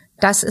 Und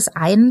das ist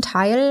ein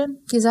Teil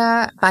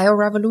dieser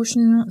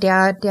Biorevolution,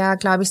 der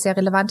glaube ich, sehr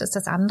relevant ist.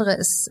 Das andere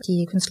ist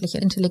die künstliche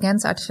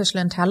Intelligenz,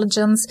 Artificial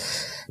Intelligence,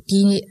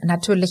 die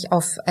natürlich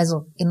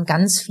in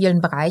ganz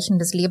vielen Bereichen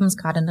des Lebens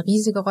gerade eine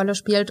riesige Rolle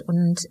spielt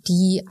und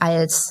die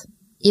als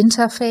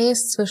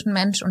Interface zwischen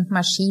Mensch und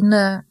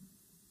Maschine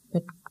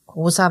mit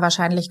großer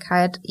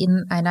Wahrscheinlichkeit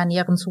in einer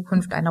näheren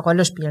Zukunft eine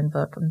Rolle spielen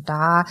wird. Und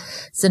da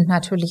sind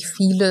natürlich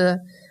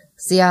viele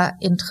sehr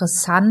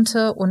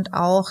interessante und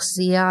auch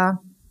sehr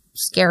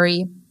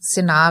scary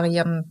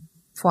Szenarien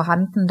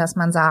vorhanden, dass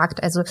man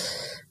sagt, also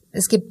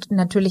es gibt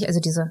natürlich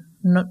diese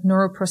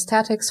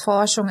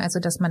Neuroprosthetics-Forschung, also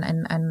dass man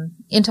ein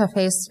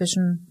Interface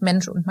zwischen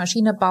Mensch und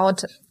Maschine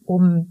baut,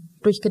 um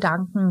durch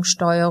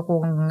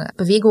Gedankensteuerung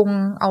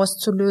Bewegungen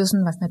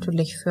auszulösen, was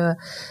natürlich für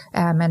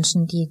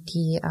Menschen, die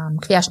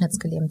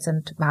querschnittsgelähmt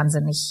sind,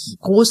 wahnsinnig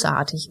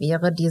großartig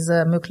wäre,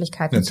 diese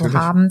Möglichkeiten natürlich zu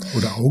haben.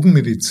 Oder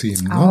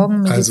Augenmedizin. Ne?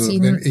 Augenmedizin.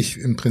 Also wenn ich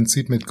im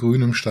Prinzip mit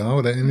grünem Star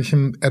oder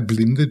Ähnlichem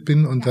erblindet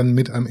bin und dann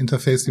mit einem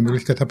Interface die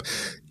Möglichkeit habe,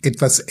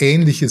 etwas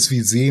Ähnliches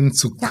wie sehen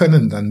zu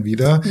können dann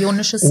wieder.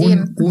 Bionisches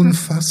Sehen.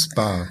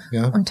 Unfassbar.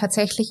 Ja. Und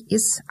tatsächlich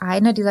ist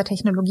eine dieser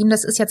Technologien,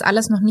 das ist jetzt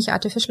alles noch nicht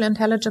Artificial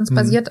Intelligence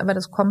basiert, aber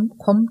das kommt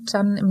kommt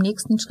dann im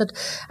nächsten Schritt.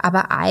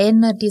 Aber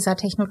eine dieser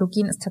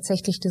Technologien ist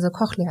tatsächlich diese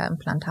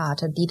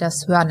Cochlea-Implantate, die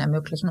das Hören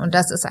ermöglichen. Und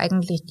das ist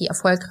eigentlich die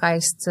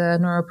erfolgreichste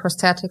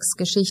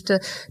Neuroprosthetics-Geschichte,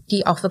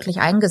 die auch wirklich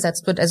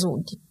eingesetzt wird.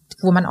 Also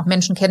wo man auch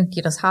Menschen kennt,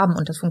 die das haben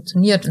und das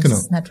funktioniert. Und es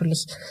ist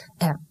natürlich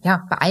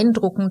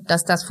beeindruckend,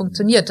 dass das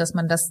funktioniert, dass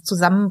man das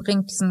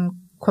zusammenbringt,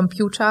 diesen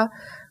Computer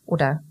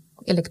oder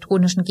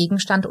elektronischen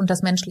Gegenstand und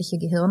das menschliche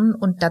Gehirn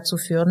und dazu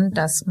führen,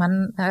 dass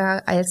man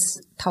als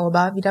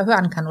Tauber wieder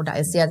hören kann oder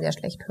als sehr, sehr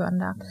schlecht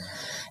Hörender.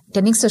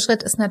 Der nächste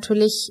Schritt ist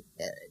natürlich,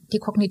 die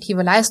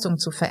kognitive Leistung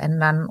zu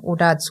verändern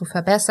oder zu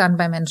verbessern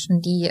bei Menschen,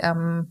 die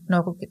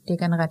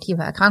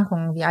neurodegenerative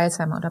Erkrankungen wie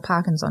Alzheimer oder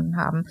Parkinson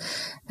haben,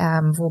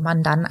 wo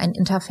man dann ein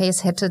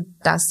Interface hätte,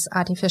 das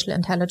Artificial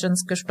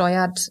Intelligence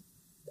gesteuert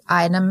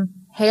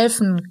einem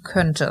helfen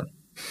könnte.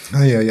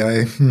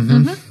 Eieiei.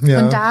 Mhm.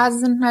 Ja. Und da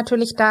sind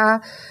natürlich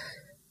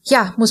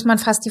muss man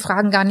fast die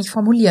Fragen gar nicht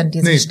formulieren,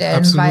 die Sie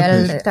stellen,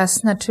 weil nicht.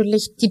 Das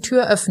natürlich die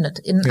Tür öffnet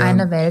in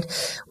eine Welt.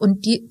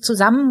 Und die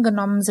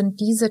zusammengenommen sind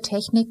diese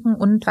Techniken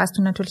und was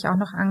du natürlich auch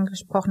noch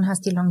angesprochen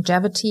hast, die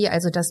Longevity,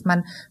 also dass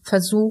man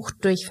versucht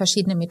durch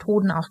verschiedene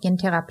Methoden, auch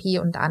Gentherapie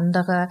und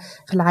andere,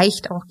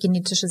 vielleicht auch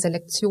genetische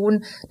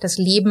Selektion, das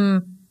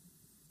Leben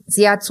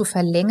sehr zu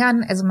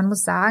verlängern. Also man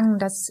muss sagen,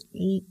 dass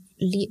die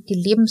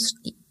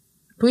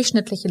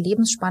durchschnittliche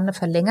Lebensspanne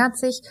verlängert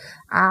sich,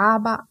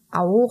 aber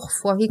auch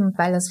vorwiegend,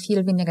 weil es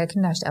viel weniger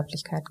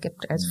Kindersterblichkeit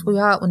gibt als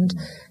früher und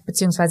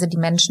beziehungsweise die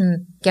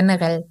Menschen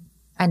generell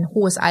ein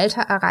hohes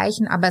Alter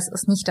erreichen, aber es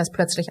ist nicht, dass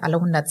plötzlich alle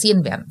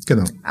 110 werden.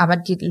 Genau. Aber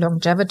die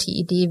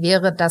Longevity-Idee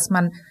wäre, dass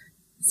man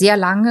sehr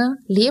lange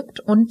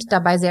lebt und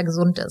dabei sehr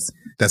gesund ist.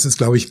 Das ist,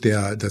 glaube ich,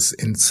 das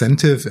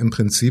Incentive im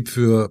Prinzip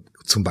für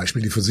zum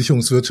Beispiel die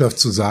Versicherungswirtschaft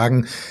zu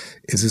sagen,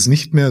 es ist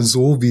nicht mehr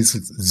so, wie es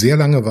sehr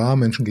lange war.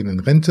 Menschen gehen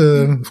in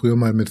Rente, früher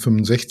mal mit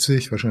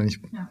 65,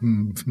 wahrscheinlich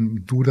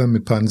du dann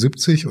mit paar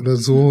 70 oder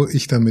so,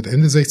 ich dann mit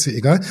Ende 60,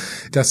 egal,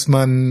 dass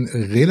man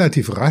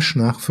relativ rasch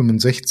nach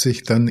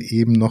 65 dann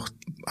eben noch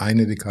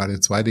eine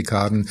Dekade, 2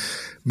 Dekaden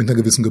mit einer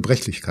gewissen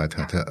Gebrechlichkeit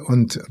hatte.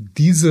 Und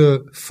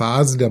diese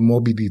Phase der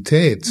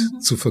Morbidität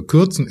zu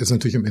verkürzen, ist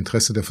natürlich im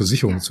Interesse der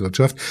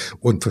Versicherungswirtschaft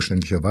und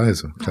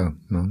verständlicherweise, klar.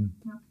 Ne?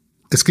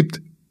 Es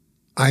gibt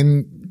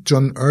einen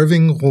John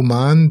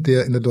Irving-Roman,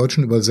 der in der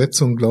deutschen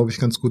Übersetzung, glaube ich,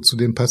 ganz gut zu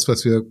dem passt,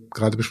 was wir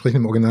gerade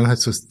besprechen. Im Original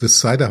heißt es The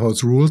Cider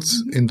House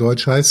Rules. In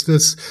Deutsch heißt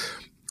es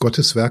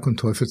Gottes Werk und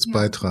Teufels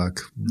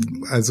Beitrag.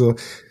 Also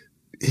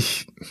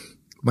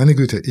meine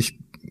Güte, ich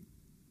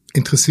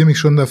interessiere mich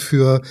schon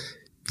dafür,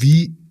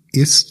 wie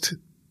ist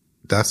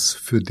das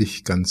für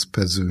dich ganz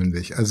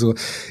persönlich? Also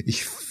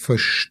ich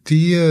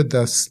verstehe,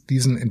 dass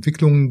diesen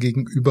Entwicklungen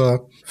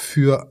gegenüber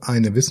für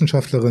eine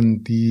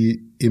Wissenschaftlerin,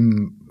 die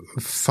im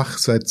Fach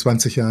seit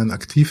 20 Jahren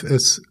aktiv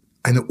ist,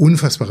 eine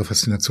unfassbare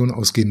Faszination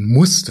ausgehen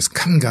muss. Das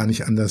kann gar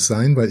nicht anders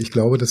sein, weil ich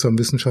glaube, das haben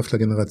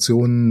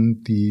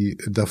Wissenschaftlergenerationen, die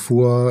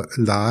davor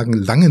lagen,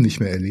 lange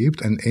nicht mehr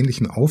erlebt. Einen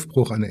ähnlichen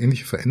Aufbruch, eine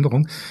ähnliche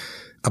Veränderung.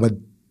 Aber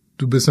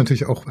du bist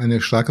natürlich auch eine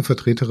starke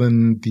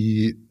Vertreterin,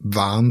 die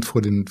warnt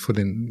vor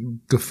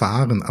den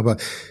Gefahren. Aber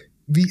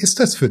wie ist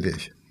das für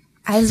dich?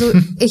 Also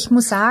ich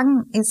muss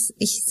sagen,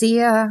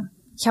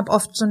 ich habe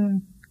oft so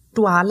ein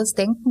duales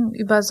Denken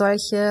über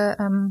solche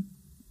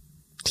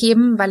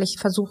Themen, weil ich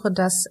versuche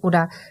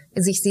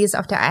ich sehe es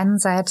auf der einen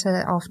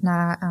Seite auf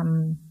einer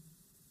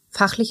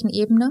fachlichen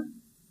Ebene.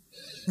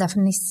 Da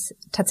finde ich es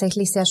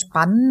tatsächlich sehr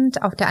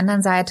spannend. Auf der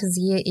anderen Seite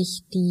sehe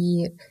ich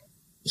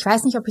ich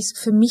weiß nicht, ob ich es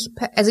für mich,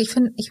 also ich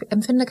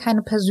empfinde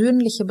keine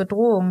persönliche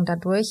Bedrohung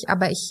dadurch,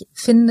 aber ich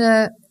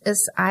finde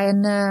es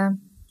eine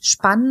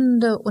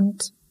spannende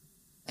und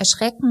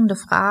erschreckende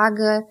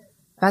Frage,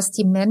 was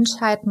die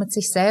Menschheit mit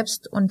sich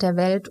selbst und der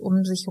Welt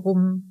um sich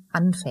herum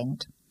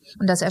anfängt.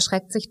 Und das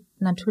erschreckt sich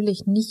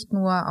natürlich nicht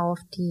nur auf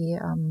die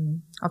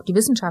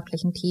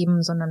wissenschaftlichen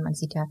Themen, sondern man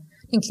sieht ja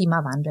den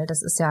Klimawandel.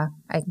 Das ist ja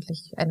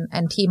eigentlich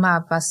ein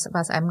Thema,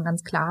 was einem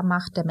ganz klar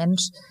macht, der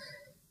Mensch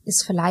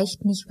ist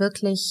vielleicht nicht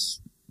wirklich,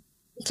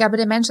 ich glaube,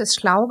 der Mensch ist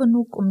schlau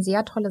genug, um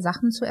sehr tolle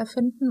Sachen zu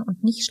erfinden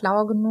und nicht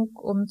schlau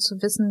genug, um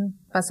zu wissen,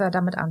 was er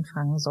damit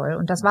anfangen soll.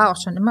 Und das war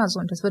auch schon immer so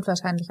und das wird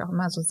wahrscheinlich auch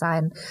immer so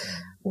sein.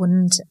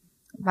 Und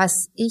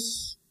was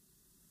ich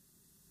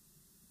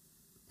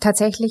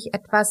tatsächlich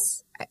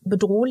etwas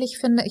bedrohlich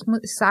finde, ich muss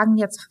sagen,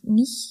 jetzt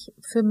nicht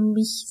für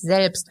mich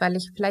selbst, weil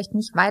ich vielleicht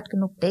nicht weit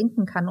genug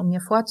denken kann, um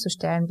mir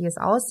vorzustellen, wie es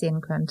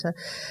aussehen könnte.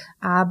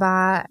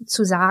 Aber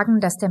zu sagen,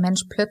 dass der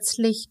Mensch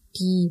plötzlich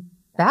die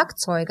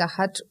Werkzeuge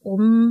hat,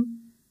 um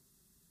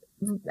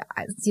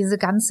diese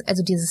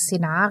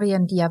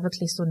Szenarien, die ja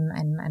wirklich so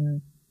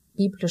ein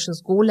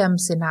biblisches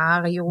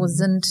Golem-Szenario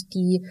sind,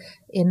 die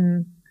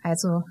in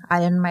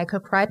allen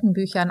Michael Crichton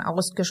Büchern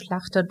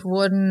ausgeschlachtet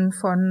wurden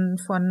von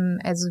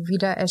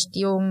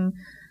Wiedererstehung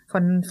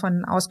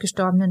von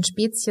ausgestorbenen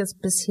Spezies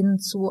bis hin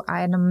zu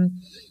einem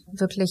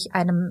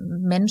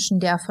Menschen,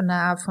 der von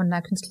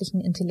einer künstlichen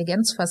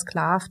Intelligenz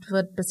versklavt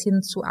wird, bis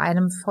hin zu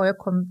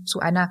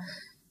einer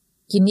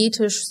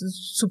genetisch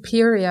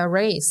superior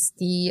race,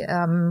 die,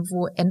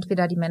 wo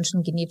entweder die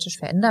Menschen genetisch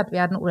verändert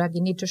werden oder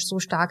genetisch so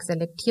stark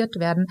selektiert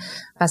werden,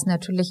 was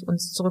natürlich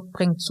uns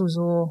zurückbringt zu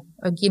so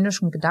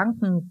eugenischen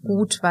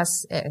Gedankengut,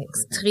 was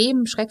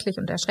extrem schrecklich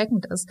und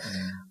erschreckend ist.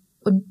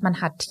 Und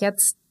man hat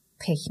jetzt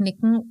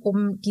Techniken,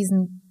 um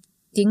diesen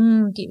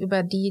Dingen,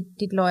 über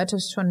die Leute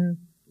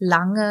schon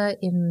lange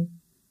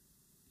in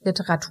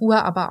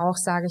Literatur, aber auch,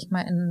 sage ich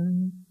mal,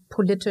 in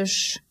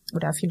politisch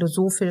oder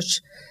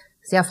philosophisch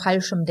sehr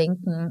falschem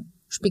Denken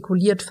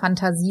spekuliert,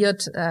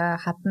 fantasiert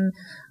hatten,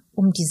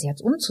 um diese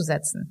jetzt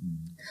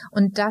umzusetzen.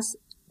 Und das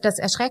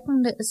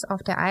Erschreckende ist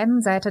auf der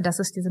einen Seite, dass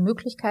es diese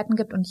Möglichkeiten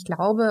gibt, und ich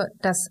glaube,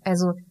 dass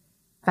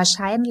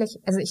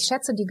ich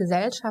schätze die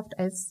Gesellschaft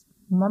als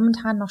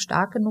momentan noch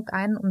stark genug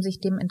ein, um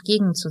sich dem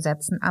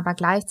entgegenzusetzen. Aber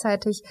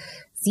gleichzeitig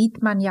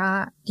sieht man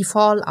ja die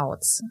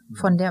Fallouts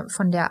von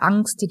der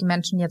Angst, die die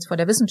Menschen jetzt vor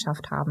der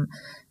Wissenschaft haben.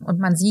 Und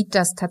man sieht,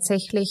 dass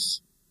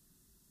tatsächlich,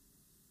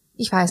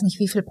 ich weiß nicht,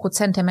 wie viel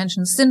Prozent der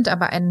Menschen es sind,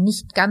 aber ein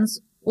nicht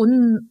ganz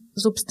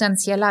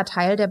unsubstanzieller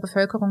Teil der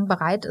Bevölkerung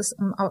bereit ist,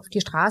 um auf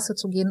die Straße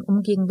zu gehen,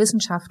 um gegen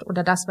Wissenschaft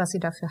oder das, was sie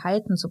dafür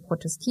halten, zu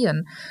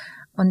protestieren.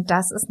 Und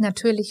das ist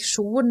natürlich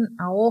schon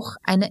auch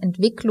eine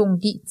Entwicklung,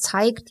 die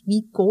zeigt,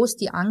 wie groß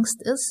die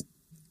Angst ist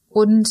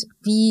und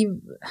wie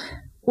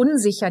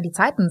unsicher die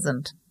Zeiten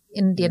sind,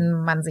 in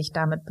denen man sich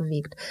damit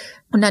bewegt.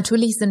 Und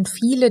natürlich sind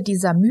viele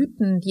dieser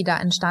Mythen, die da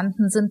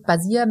entstanden sind,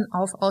 basieren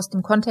auf aus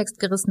dem Kontext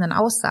gerissenen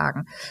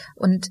Aussagen.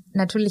 Und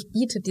natürlich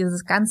bietet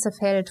dieses ganze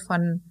Feld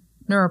von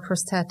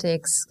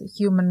Neuroprosthetics,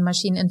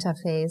 Human-Machine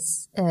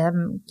Interface,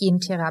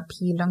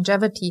 Gentherapie,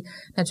 Longevity.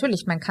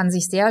 Natürlich, man kann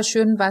sich sehr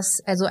schön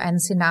ein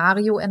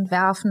Szenario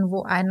entwerfen,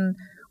 wo ein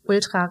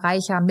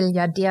ultrareicher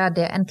Milliardär,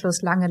 der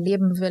endlos lange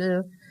leben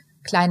will,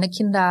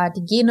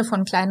 die Gene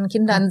von kleinen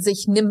Kindern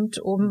sich nimmt,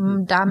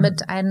 um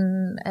damit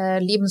ein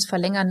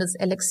lebensverlängerndes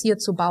Elixier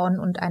zu bauen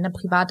und eine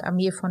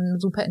Privatarmee von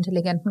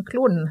superintelligenten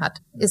Klonen hat.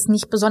 Ist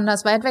nicht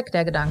besonders weit weg,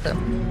 der Gedanke.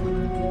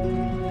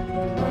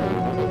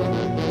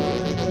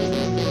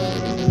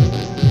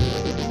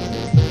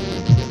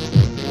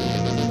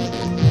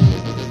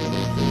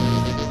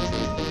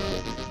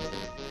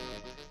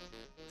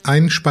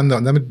 Ein spannender,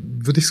 und damit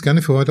würde ich es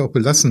gerne für heute auch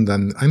belassen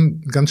dann,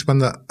 ein ganz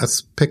spannender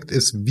Aspekt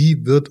ist,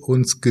 wie wird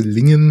uns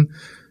gelingen,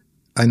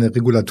 eine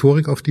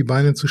Regulatorik auf die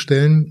Beine zu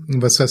stellen,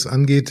 was das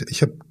angeht.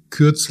 Ich habe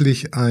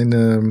kürzlich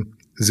eine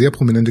sehr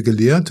prominente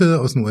Gelehrte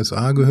aus den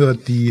USA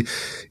gehört, die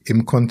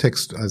im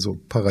Kontext, also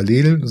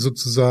parallel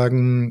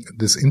sozusagen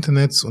des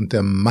Internets und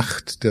der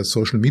Macht der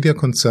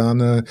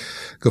Social-Media-Konzerne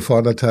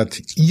gefordert hat,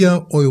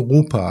 ihr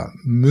Europa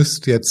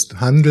müsst jetzt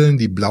handeln,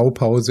 die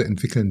Blaupause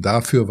entwickeln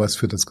dafür, was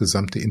für das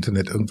gesamte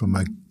Internet irgendwann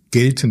mal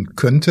gelten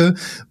könnte,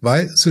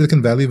 weil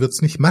Silicon Valley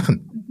wird's nicht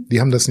machen. Die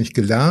haben das nicht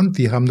gelernt,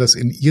 die haben das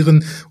in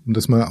ihren, um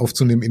das mal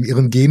aufzunehmen, in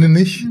ihren Genen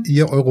nicht.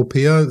 Ihr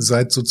Europäer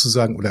seid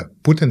sozusagen oder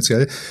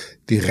potenziell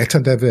die Retter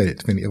der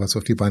Welt, wenn ihr was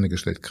auf die Beine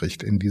gestellt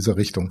kriegt in dieser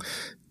Richtung.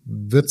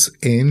 Wird's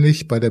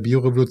ähnlich bei der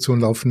Biorevolution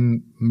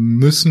laufen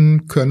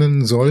müssen,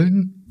 können,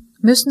 sollen?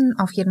 Müssen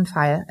auf jeden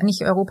Fall.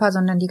 Nicht Europa,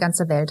 sondern die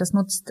ganze Welt. Das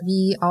nutzt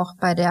wie auch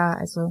bei der,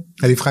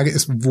 Ja, die Frage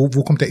ist, wo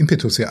kommt der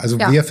Impetus her? Also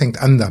wer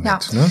fängt an damit? Ja.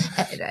 Ne?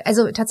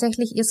 Also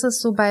tatsächlich ist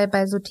es so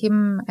bei so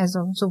Themen, also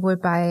sowohl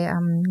bei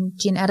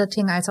Gene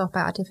Editing als auch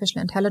bei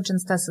Artificial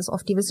Intelligence, dass es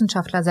oft die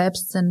Wissenschaftler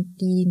selbst sind,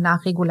 die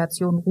nach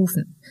Regulation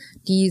rufen.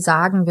 Die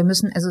sagen, wir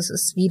müssen, also es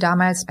ist wie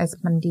damals, als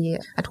man die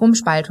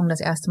Atomspaltung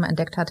das erste Mal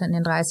entdeckt hatte in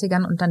den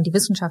 30ern und dann die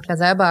Wissenschaftler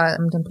selber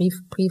den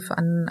Brief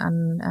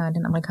an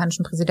den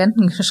amerikanischen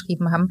Präsidenten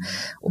geschrieben haben,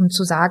 um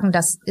zu sagen,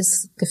 das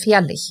ist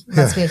gefährlich,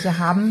 was wir hier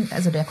haben.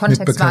 Also der Kontext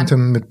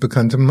mit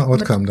bekanntem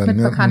Outcome dann. Mit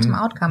bekanntem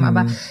Outcome.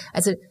 Aber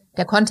also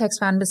der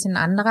Kontext war ein bisschen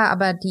anderer,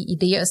 aber die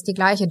Idee ist die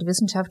gleiche. Die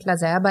Wissenschaftler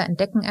selber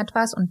entdecken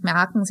etwas und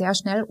merken sehr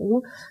schnell,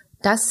 oh,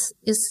 das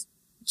ist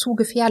zu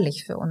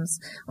gefährlich für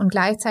uns. Und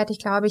gleichzeitig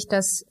glaube ich,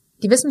 dass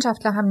die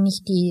Wissenschaftler haben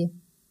nicht die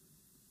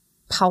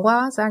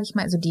Power, sage ich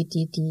mal, also die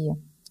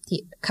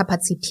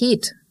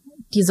Kapazität,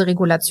 diese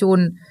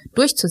Regulation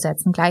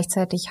durchzusetzen.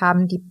 Gleichzeitig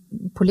haben die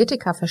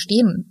Politiker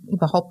verstehen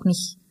überhaupt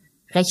nicht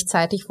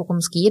rechtzeitig, worum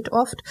es geht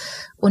oft.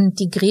 Und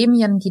die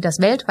Gremien, die das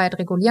weltweit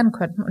regulieren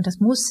könnten, und das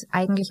muss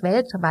eigentlich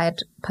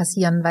weltweit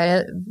passieren,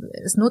 weil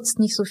es nutzt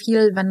nicht so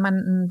viel, wenn man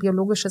ein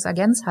biologisches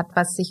Agens hat,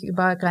 was sich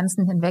über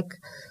Grenzen hinweg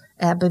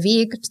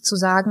bewegt, zu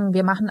sagen,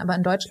 wir machen aber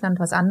in Deutschland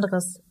was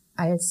anderes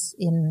als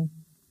in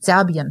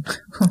Serbien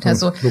oder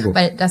so,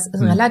 weil das ist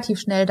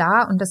relativ schnell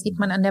da und das sieht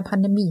man an der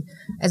Pandemie.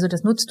 Also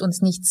das nutzt uns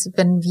nichts,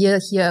 wenn wir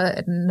hier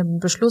einen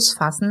Beschluss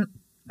fassen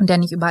und der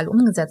nicht überall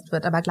umgesetzt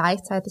wird. Aber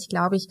gleichzeitig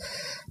glaube ich,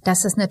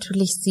 dass es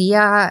natürlich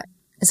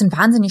es sind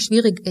wahnsinnig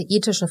schwierige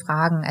ethische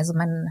Fragen. Also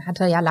man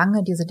hatte ja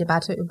lange diese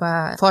Debatte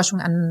über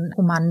Forschung an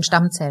humanen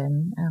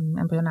Stammzellen,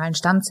 embryonalen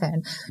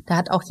Stammzellen. Da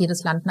hat auch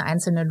jedes Land eine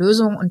einzelne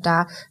Lösung und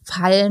da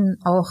fallen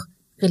auch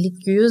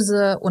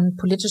religiöse und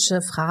politische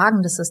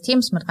Fragen des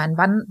Systems mit rein.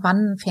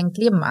 Wann fängt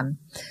Leben an?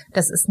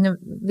 Das ist eine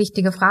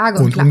wichtige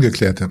Frage. Und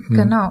ungeklärte.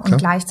 Genau. Und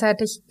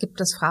gleichzeitig gibt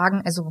es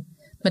Fragen, also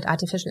mit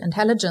Artificial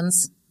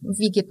Intelligence,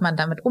 wie geht man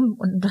damit um?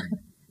 Und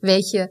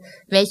welche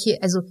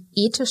also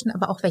ethischen,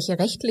 aber auch welche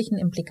rechtlichen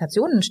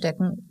Implikationen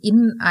stecken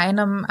in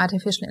einem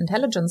Artificial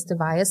Intelligence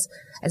Device.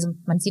 Also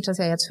man sieht das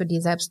ja jetzt für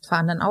die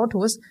selbstfahrenden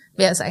Autos.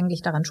 Wer ist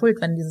eigentlich daran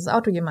schuld, wenn dieses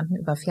Auto jemanden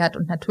überfährt?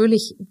 Und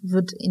natürlich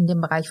wird in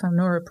dem Bereich von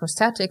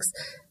Neuroprosthetics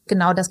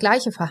genau das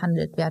Gleiche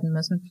verhandelt werden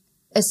müssen.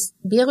 Es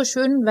wäre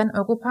schön, wenn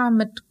Europa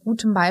mit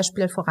gutem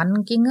Beispiel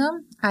voranginge,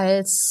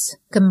 als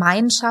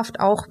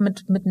Gemeinschaft auch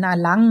mit einer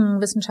langen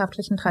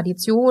wissenschaftlichen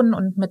Tradition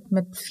und mit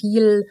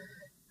viel,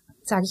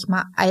 sage ich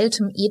mal,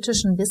 altem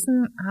ethischen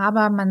Wissen.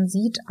 Aber man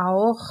sieht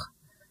auch,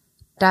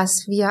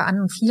 dass wir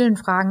an vielen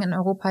Fragen in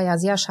Europa ja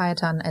sehr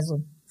scheitern,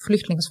 also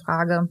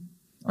Flüchtlingsfrage,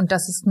 und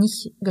dass es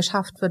nicht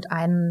geschafft wird,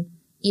 einen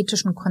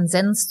ethischen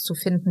Konsens zu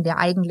finden, der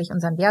eigentlich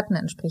unseren Werten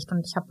entspricht.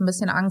 Und ich habe ein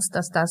bisschen Angst,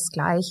 dass das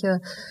Gleiche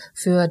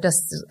für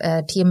das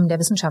Themen der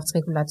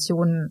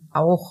Wissenschaftsregulation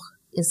auch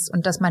ist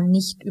und dass man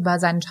nicht über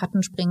seinen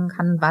Schatten springen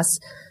kann, was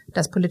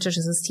das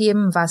politische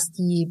System, was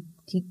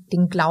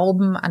den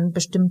Glauben an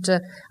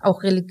bestimmte,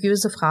 auch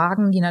religiöse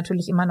Fragen, die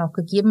natürlich immer noch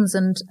gegeben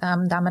sind,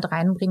 damit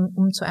reinbringen,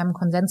 um zu einem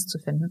Konsens zu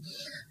finden.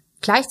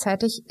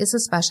 Gleichzeitig ist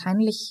es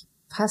wahrscheinlich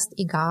fast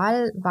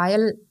egal,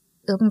 weil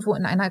irgendwo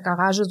in einer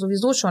Garage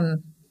sowieso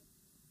schon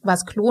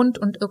was klont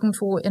und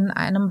irgendwo in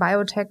einem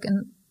Biotech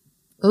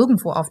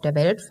irgendwo auf der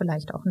Welt,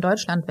 vielleicht auch in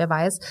Deutschland, wer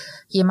weiß,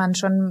 jemand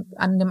schon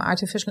an dem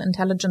Artificial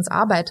Intelligence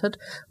arbeitet,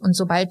 und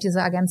sobald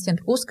diese Agenzien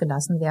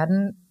losgelassen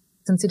werden,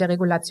 sind sie der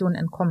Regulation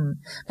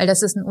entkommen. Weil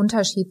das ist ein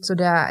Unterschied zu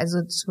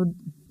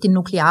den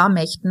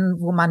Nuklearmächten,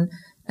 wo man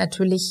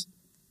natürlich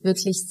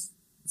wirklich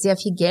sehr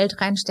viel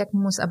Geld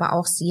reinstecken muss, aber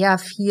auch sehr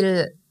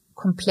viel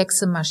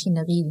komplexe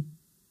Maschinerie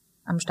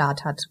am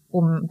Start hat,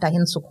 um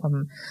dahin zu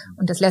kommen.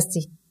 Und das lässt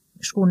sich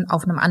schon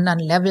auf einem anderen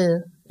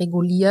Level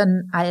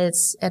regulieren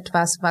als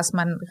etwas, was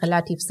man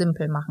relativ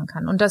simpel machen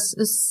kann. Und das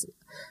ist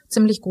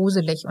ziemlich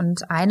gruselig.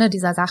 Und eine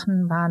dieser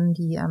Sachen waren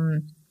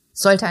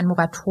sollte ein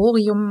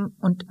Moratorium,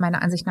 und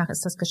meiner Ansicht nach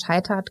ist das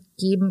gescheitert,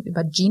 geben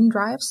über Gene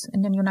Drives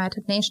in den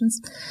United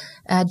Nations.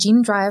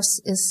 Gene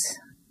Drives ist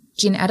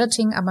Gene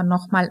Editing, aber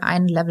nochmal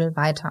ein Level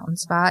weiter. Und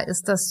zwar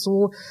ist das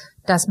so,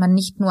 dass man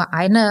nicht nur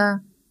einen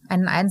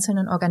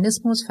einzelnen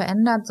Organismus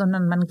verändert,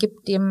 sondern man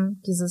gibt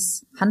dem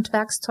dieses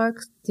Handwerkszeug,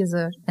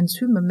 diese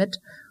Enzyme mit,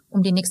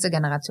 um die nächste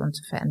Generation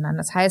zu verändern.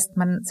 Das heißt,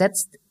 man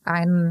setzt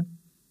einen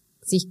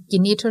sich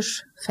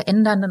genetisch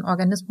verändernden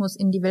Organismus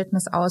in die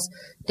Wildnis aus,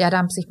 der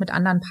dampft sich mit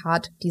anderen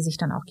Part, die sich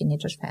dann auch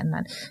genetisch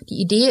verändern. Die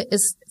Idee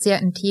ist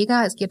sehr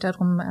integer. Es geht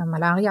darum,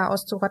 Malaria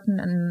auszurotten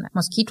in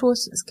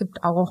Moskitos. Es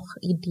gibt auch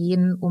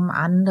Ideen, um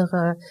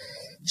andere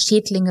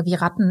Schädlinge wie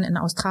Ratten in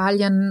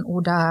Australien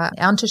oder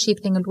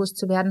Ernteschädlinge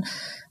loszuwerden.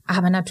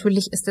 Aber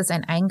natürlich ist es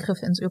ein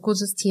Eingriff ins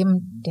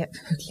Ökosystem, der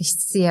wirklich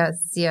sehr,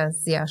 sehr,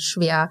 sehr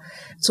schwer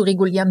zu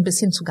regulieren bis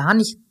hin zu gar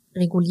nicht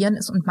regulieren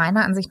ist. Und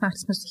meiner Ansicht nach,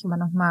 das müsste ich immer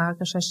noch mal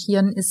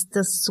recherchieren, ist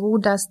es so,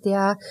 dass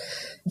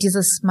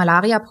dieses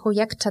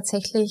Malaria-Projekt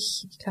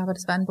tatsächlich, ich glaube,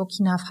 das war in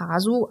Burkina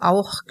Faso,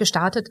 auch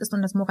gestartet ist,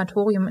 und das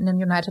Moratorium in den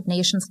United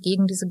Nations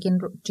gegen diese Gene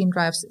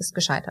Drives ist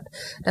gescheitert.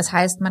 Das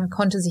heißt, man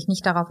konnte sich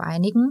nicht darauf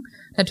einigen.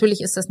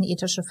 Natürlich ist das eine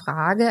ethische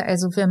Frage.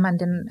 Also will man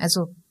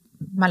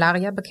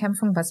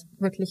Malaria-Bekämpfung, was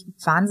wirklich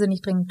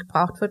wahnsinnig dringend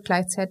gebraucht wird,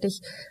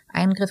 gleichzeitig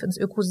Eingriff ins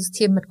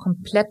Ökosystem mit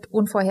komplett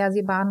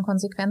unvorhersehbaren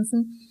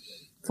Konsequenzen.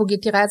 Wo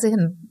geht die Reise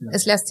hin? Ja.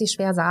 Es lässt sich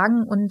schwer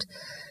sagen, und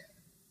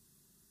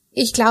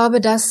ich glaube,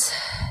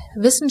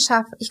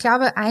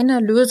 eine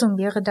Lösung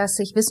wäre, dass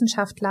sich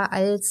Wissenschaftler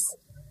als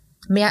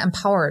mehr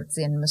empowered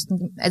sehen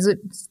müssten. Also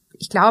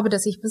ich glaube,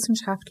 dass sich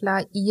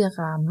Wissenschaftler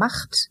ihrer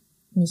Macht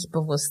nicht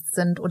bewusst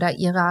sind oder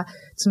ihrer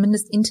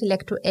zumindest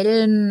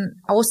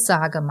intellektuellen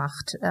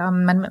Aussagemacht.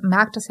 Man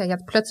merkt das ja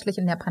jetzt plötzlich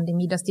in der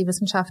Pandemie, dass die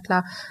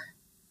Wissenschaftler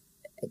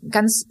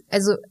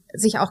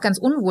sich auch ganz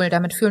unwohl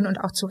damit fühlen, und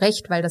auch zu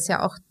Recht, weil das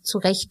ja auch zu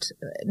Recht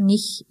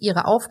nicht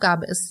ihre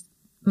Aufgabe ist,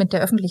 mit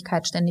der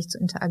Öffentlichkeit ständig zu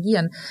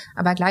interagieren.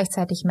 Aber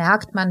gleichzeitig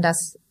merkt man,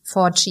 dass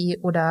Fauci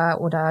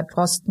oder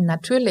Drosten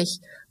natürlich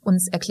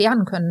uns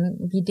erklären können,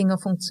 wie Dinge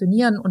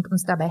funktionieren und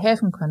uns dabei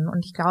helfen können.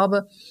 Und ich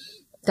glaube,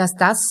 dass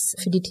das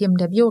für die Themen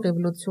der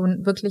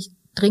Biorevolution wirklich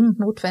dringend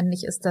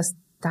notwendig ist, dass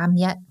da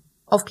mehr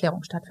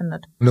Aufklärung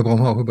stattfindet. Und da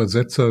brauchen wir auch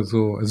Übersetzer,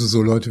 so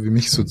Leute wie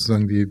mich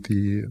sozusagen,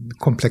 die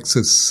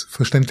Komplexes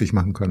verständlich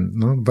machen können,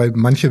 ne? Weil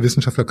manche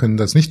Wissenschaftler können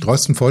das nicht.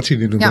 Drosten, Fauci,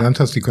 die du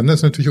genannt hast, die können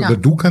das natürlich, oder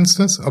du kannst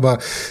das, aber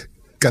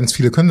ganz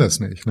viele können das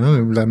nicht, ne?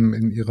 Die bleiben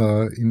in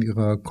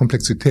ihrer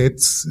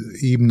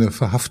Komplexitätsebene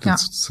verhaftet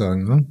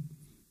sozusagen, ne?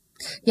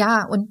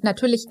 Ja, und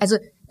natürlich, also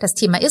das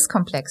Thema ist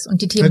komplex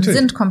und die Themen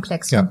sind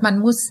komplex, und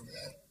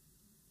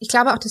ich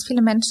glaube auch, dass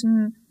viele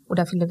Menschen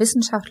oder viele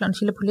Wissenschaftler und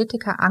viele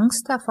Politiker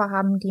Angst davor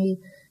haben,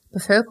 die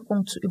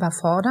Bevölkerung zu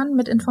überfordern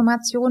mit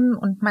Informationen,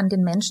 und man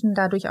den Menschen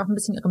dadurch auch ein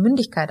bisschen ihre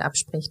Mündigkeit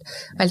abspricht.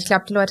 Weil ich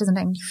glaube, die Leute sind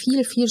eigentlich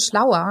viel, viel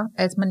schlauer,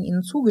 als man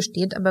ihnen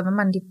zugesteht. Aber wenn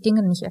man die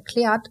Dinge nicht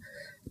erklärt,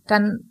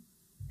 dann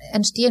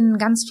entstehen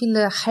ganz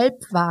viele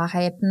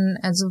Halbwahrheiten.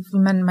 Also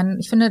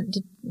ich finde,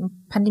 die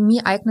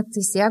Pandemie eignet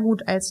sich sehr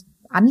gut als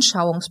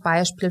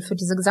Anschauungsbeispiel für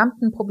diese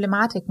gesamten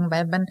Problematiken,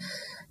 weil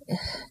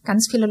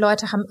ganz viele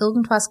Leute haben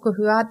irgendwas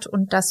gehört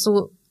und das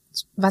so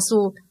was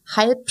so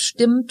halb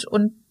stimmt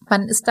und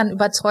man ist dann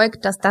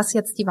überzeugt, dass das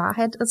jetzt die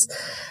Wahrheit ist.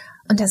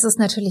 Und das ist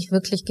natürlich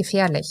wirklich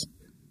gefährlich.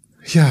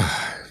 Ja,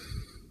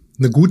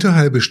 eine gute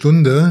halbe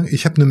Stunde.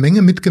 Ich habe eine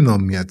Menge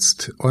mitgenommen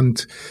jetzt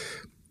und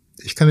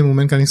ich kann im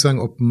Moment gar nicht sagen,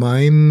 ob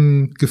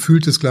mein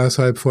gefühltes Glas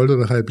halb voll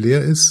oder halb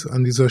leer ist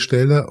an dieser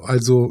Stelle.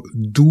 Also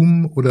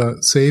Doom oder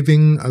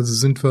Saving, also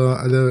sind wir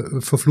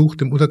alle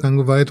verflucht im Untergang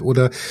geweiht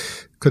oder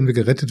können wir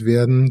gerettet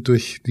werden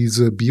durch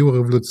diese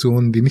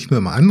Biorevolution, die nicht nur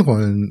im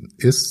Anrollen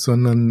ist,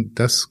 sondern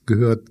das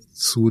gehört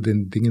zu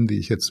den Dingen, die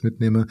ich jetzt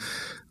mitnehme,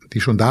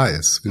 die schon da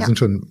ist. Wir sind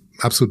schon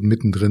absolut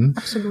mittendrin.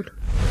 Absolut.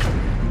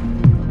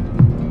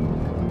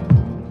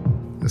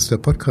 Das ist der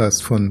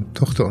Podcast von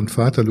Tochter und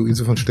Vater,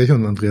 Luise von Stecher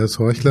und Andreas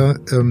Horchler.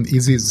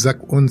 Isi,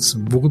 sag uns,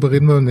 worüber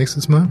reden wir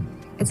nächstes Mal?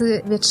 Also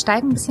wir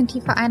steigen ein bisschen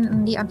tiefer ein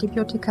in die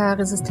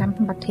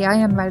antibiotikaresistenten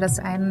Bakterien, weil das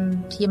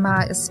ein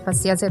Thema ist,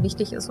 was sehr, sehr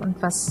wichtig ist und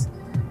was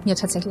mir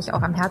tatsächlich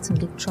auch am Herzen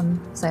liegt, schon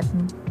seit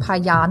ein paar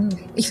Jahren.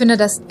 Ich finde,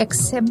 das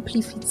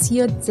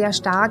exemplifiziert sehr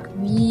stark,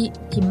 wie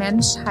die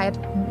Menschheit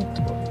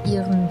mit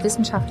ihren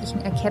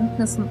wissenschaftlichen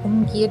Erkenntnissen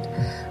umgeht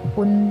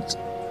und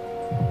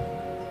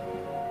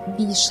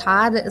wie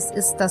schade es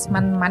ist, dass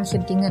man manche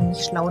Dinge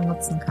nicht schlau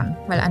nutzen kann.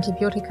 Weil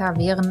Antibiotika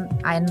wären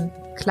ein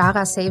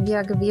klarer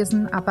Savior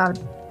gewesen, aber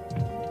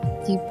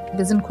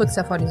wir sind kurz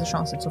davor, diese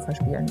Chance zu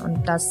verspielen.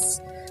 Und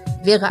das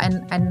wäre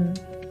ein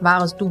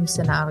wahres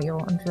Doom-Szenario.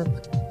 Und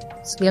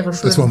es wäre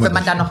schön, wenn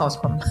man da noch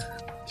rauskommt.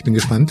 Ich bin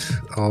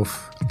gespannt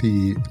auf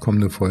die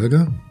kommende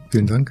Folge.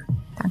 Vielen Dank.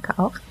 Danke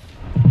auch.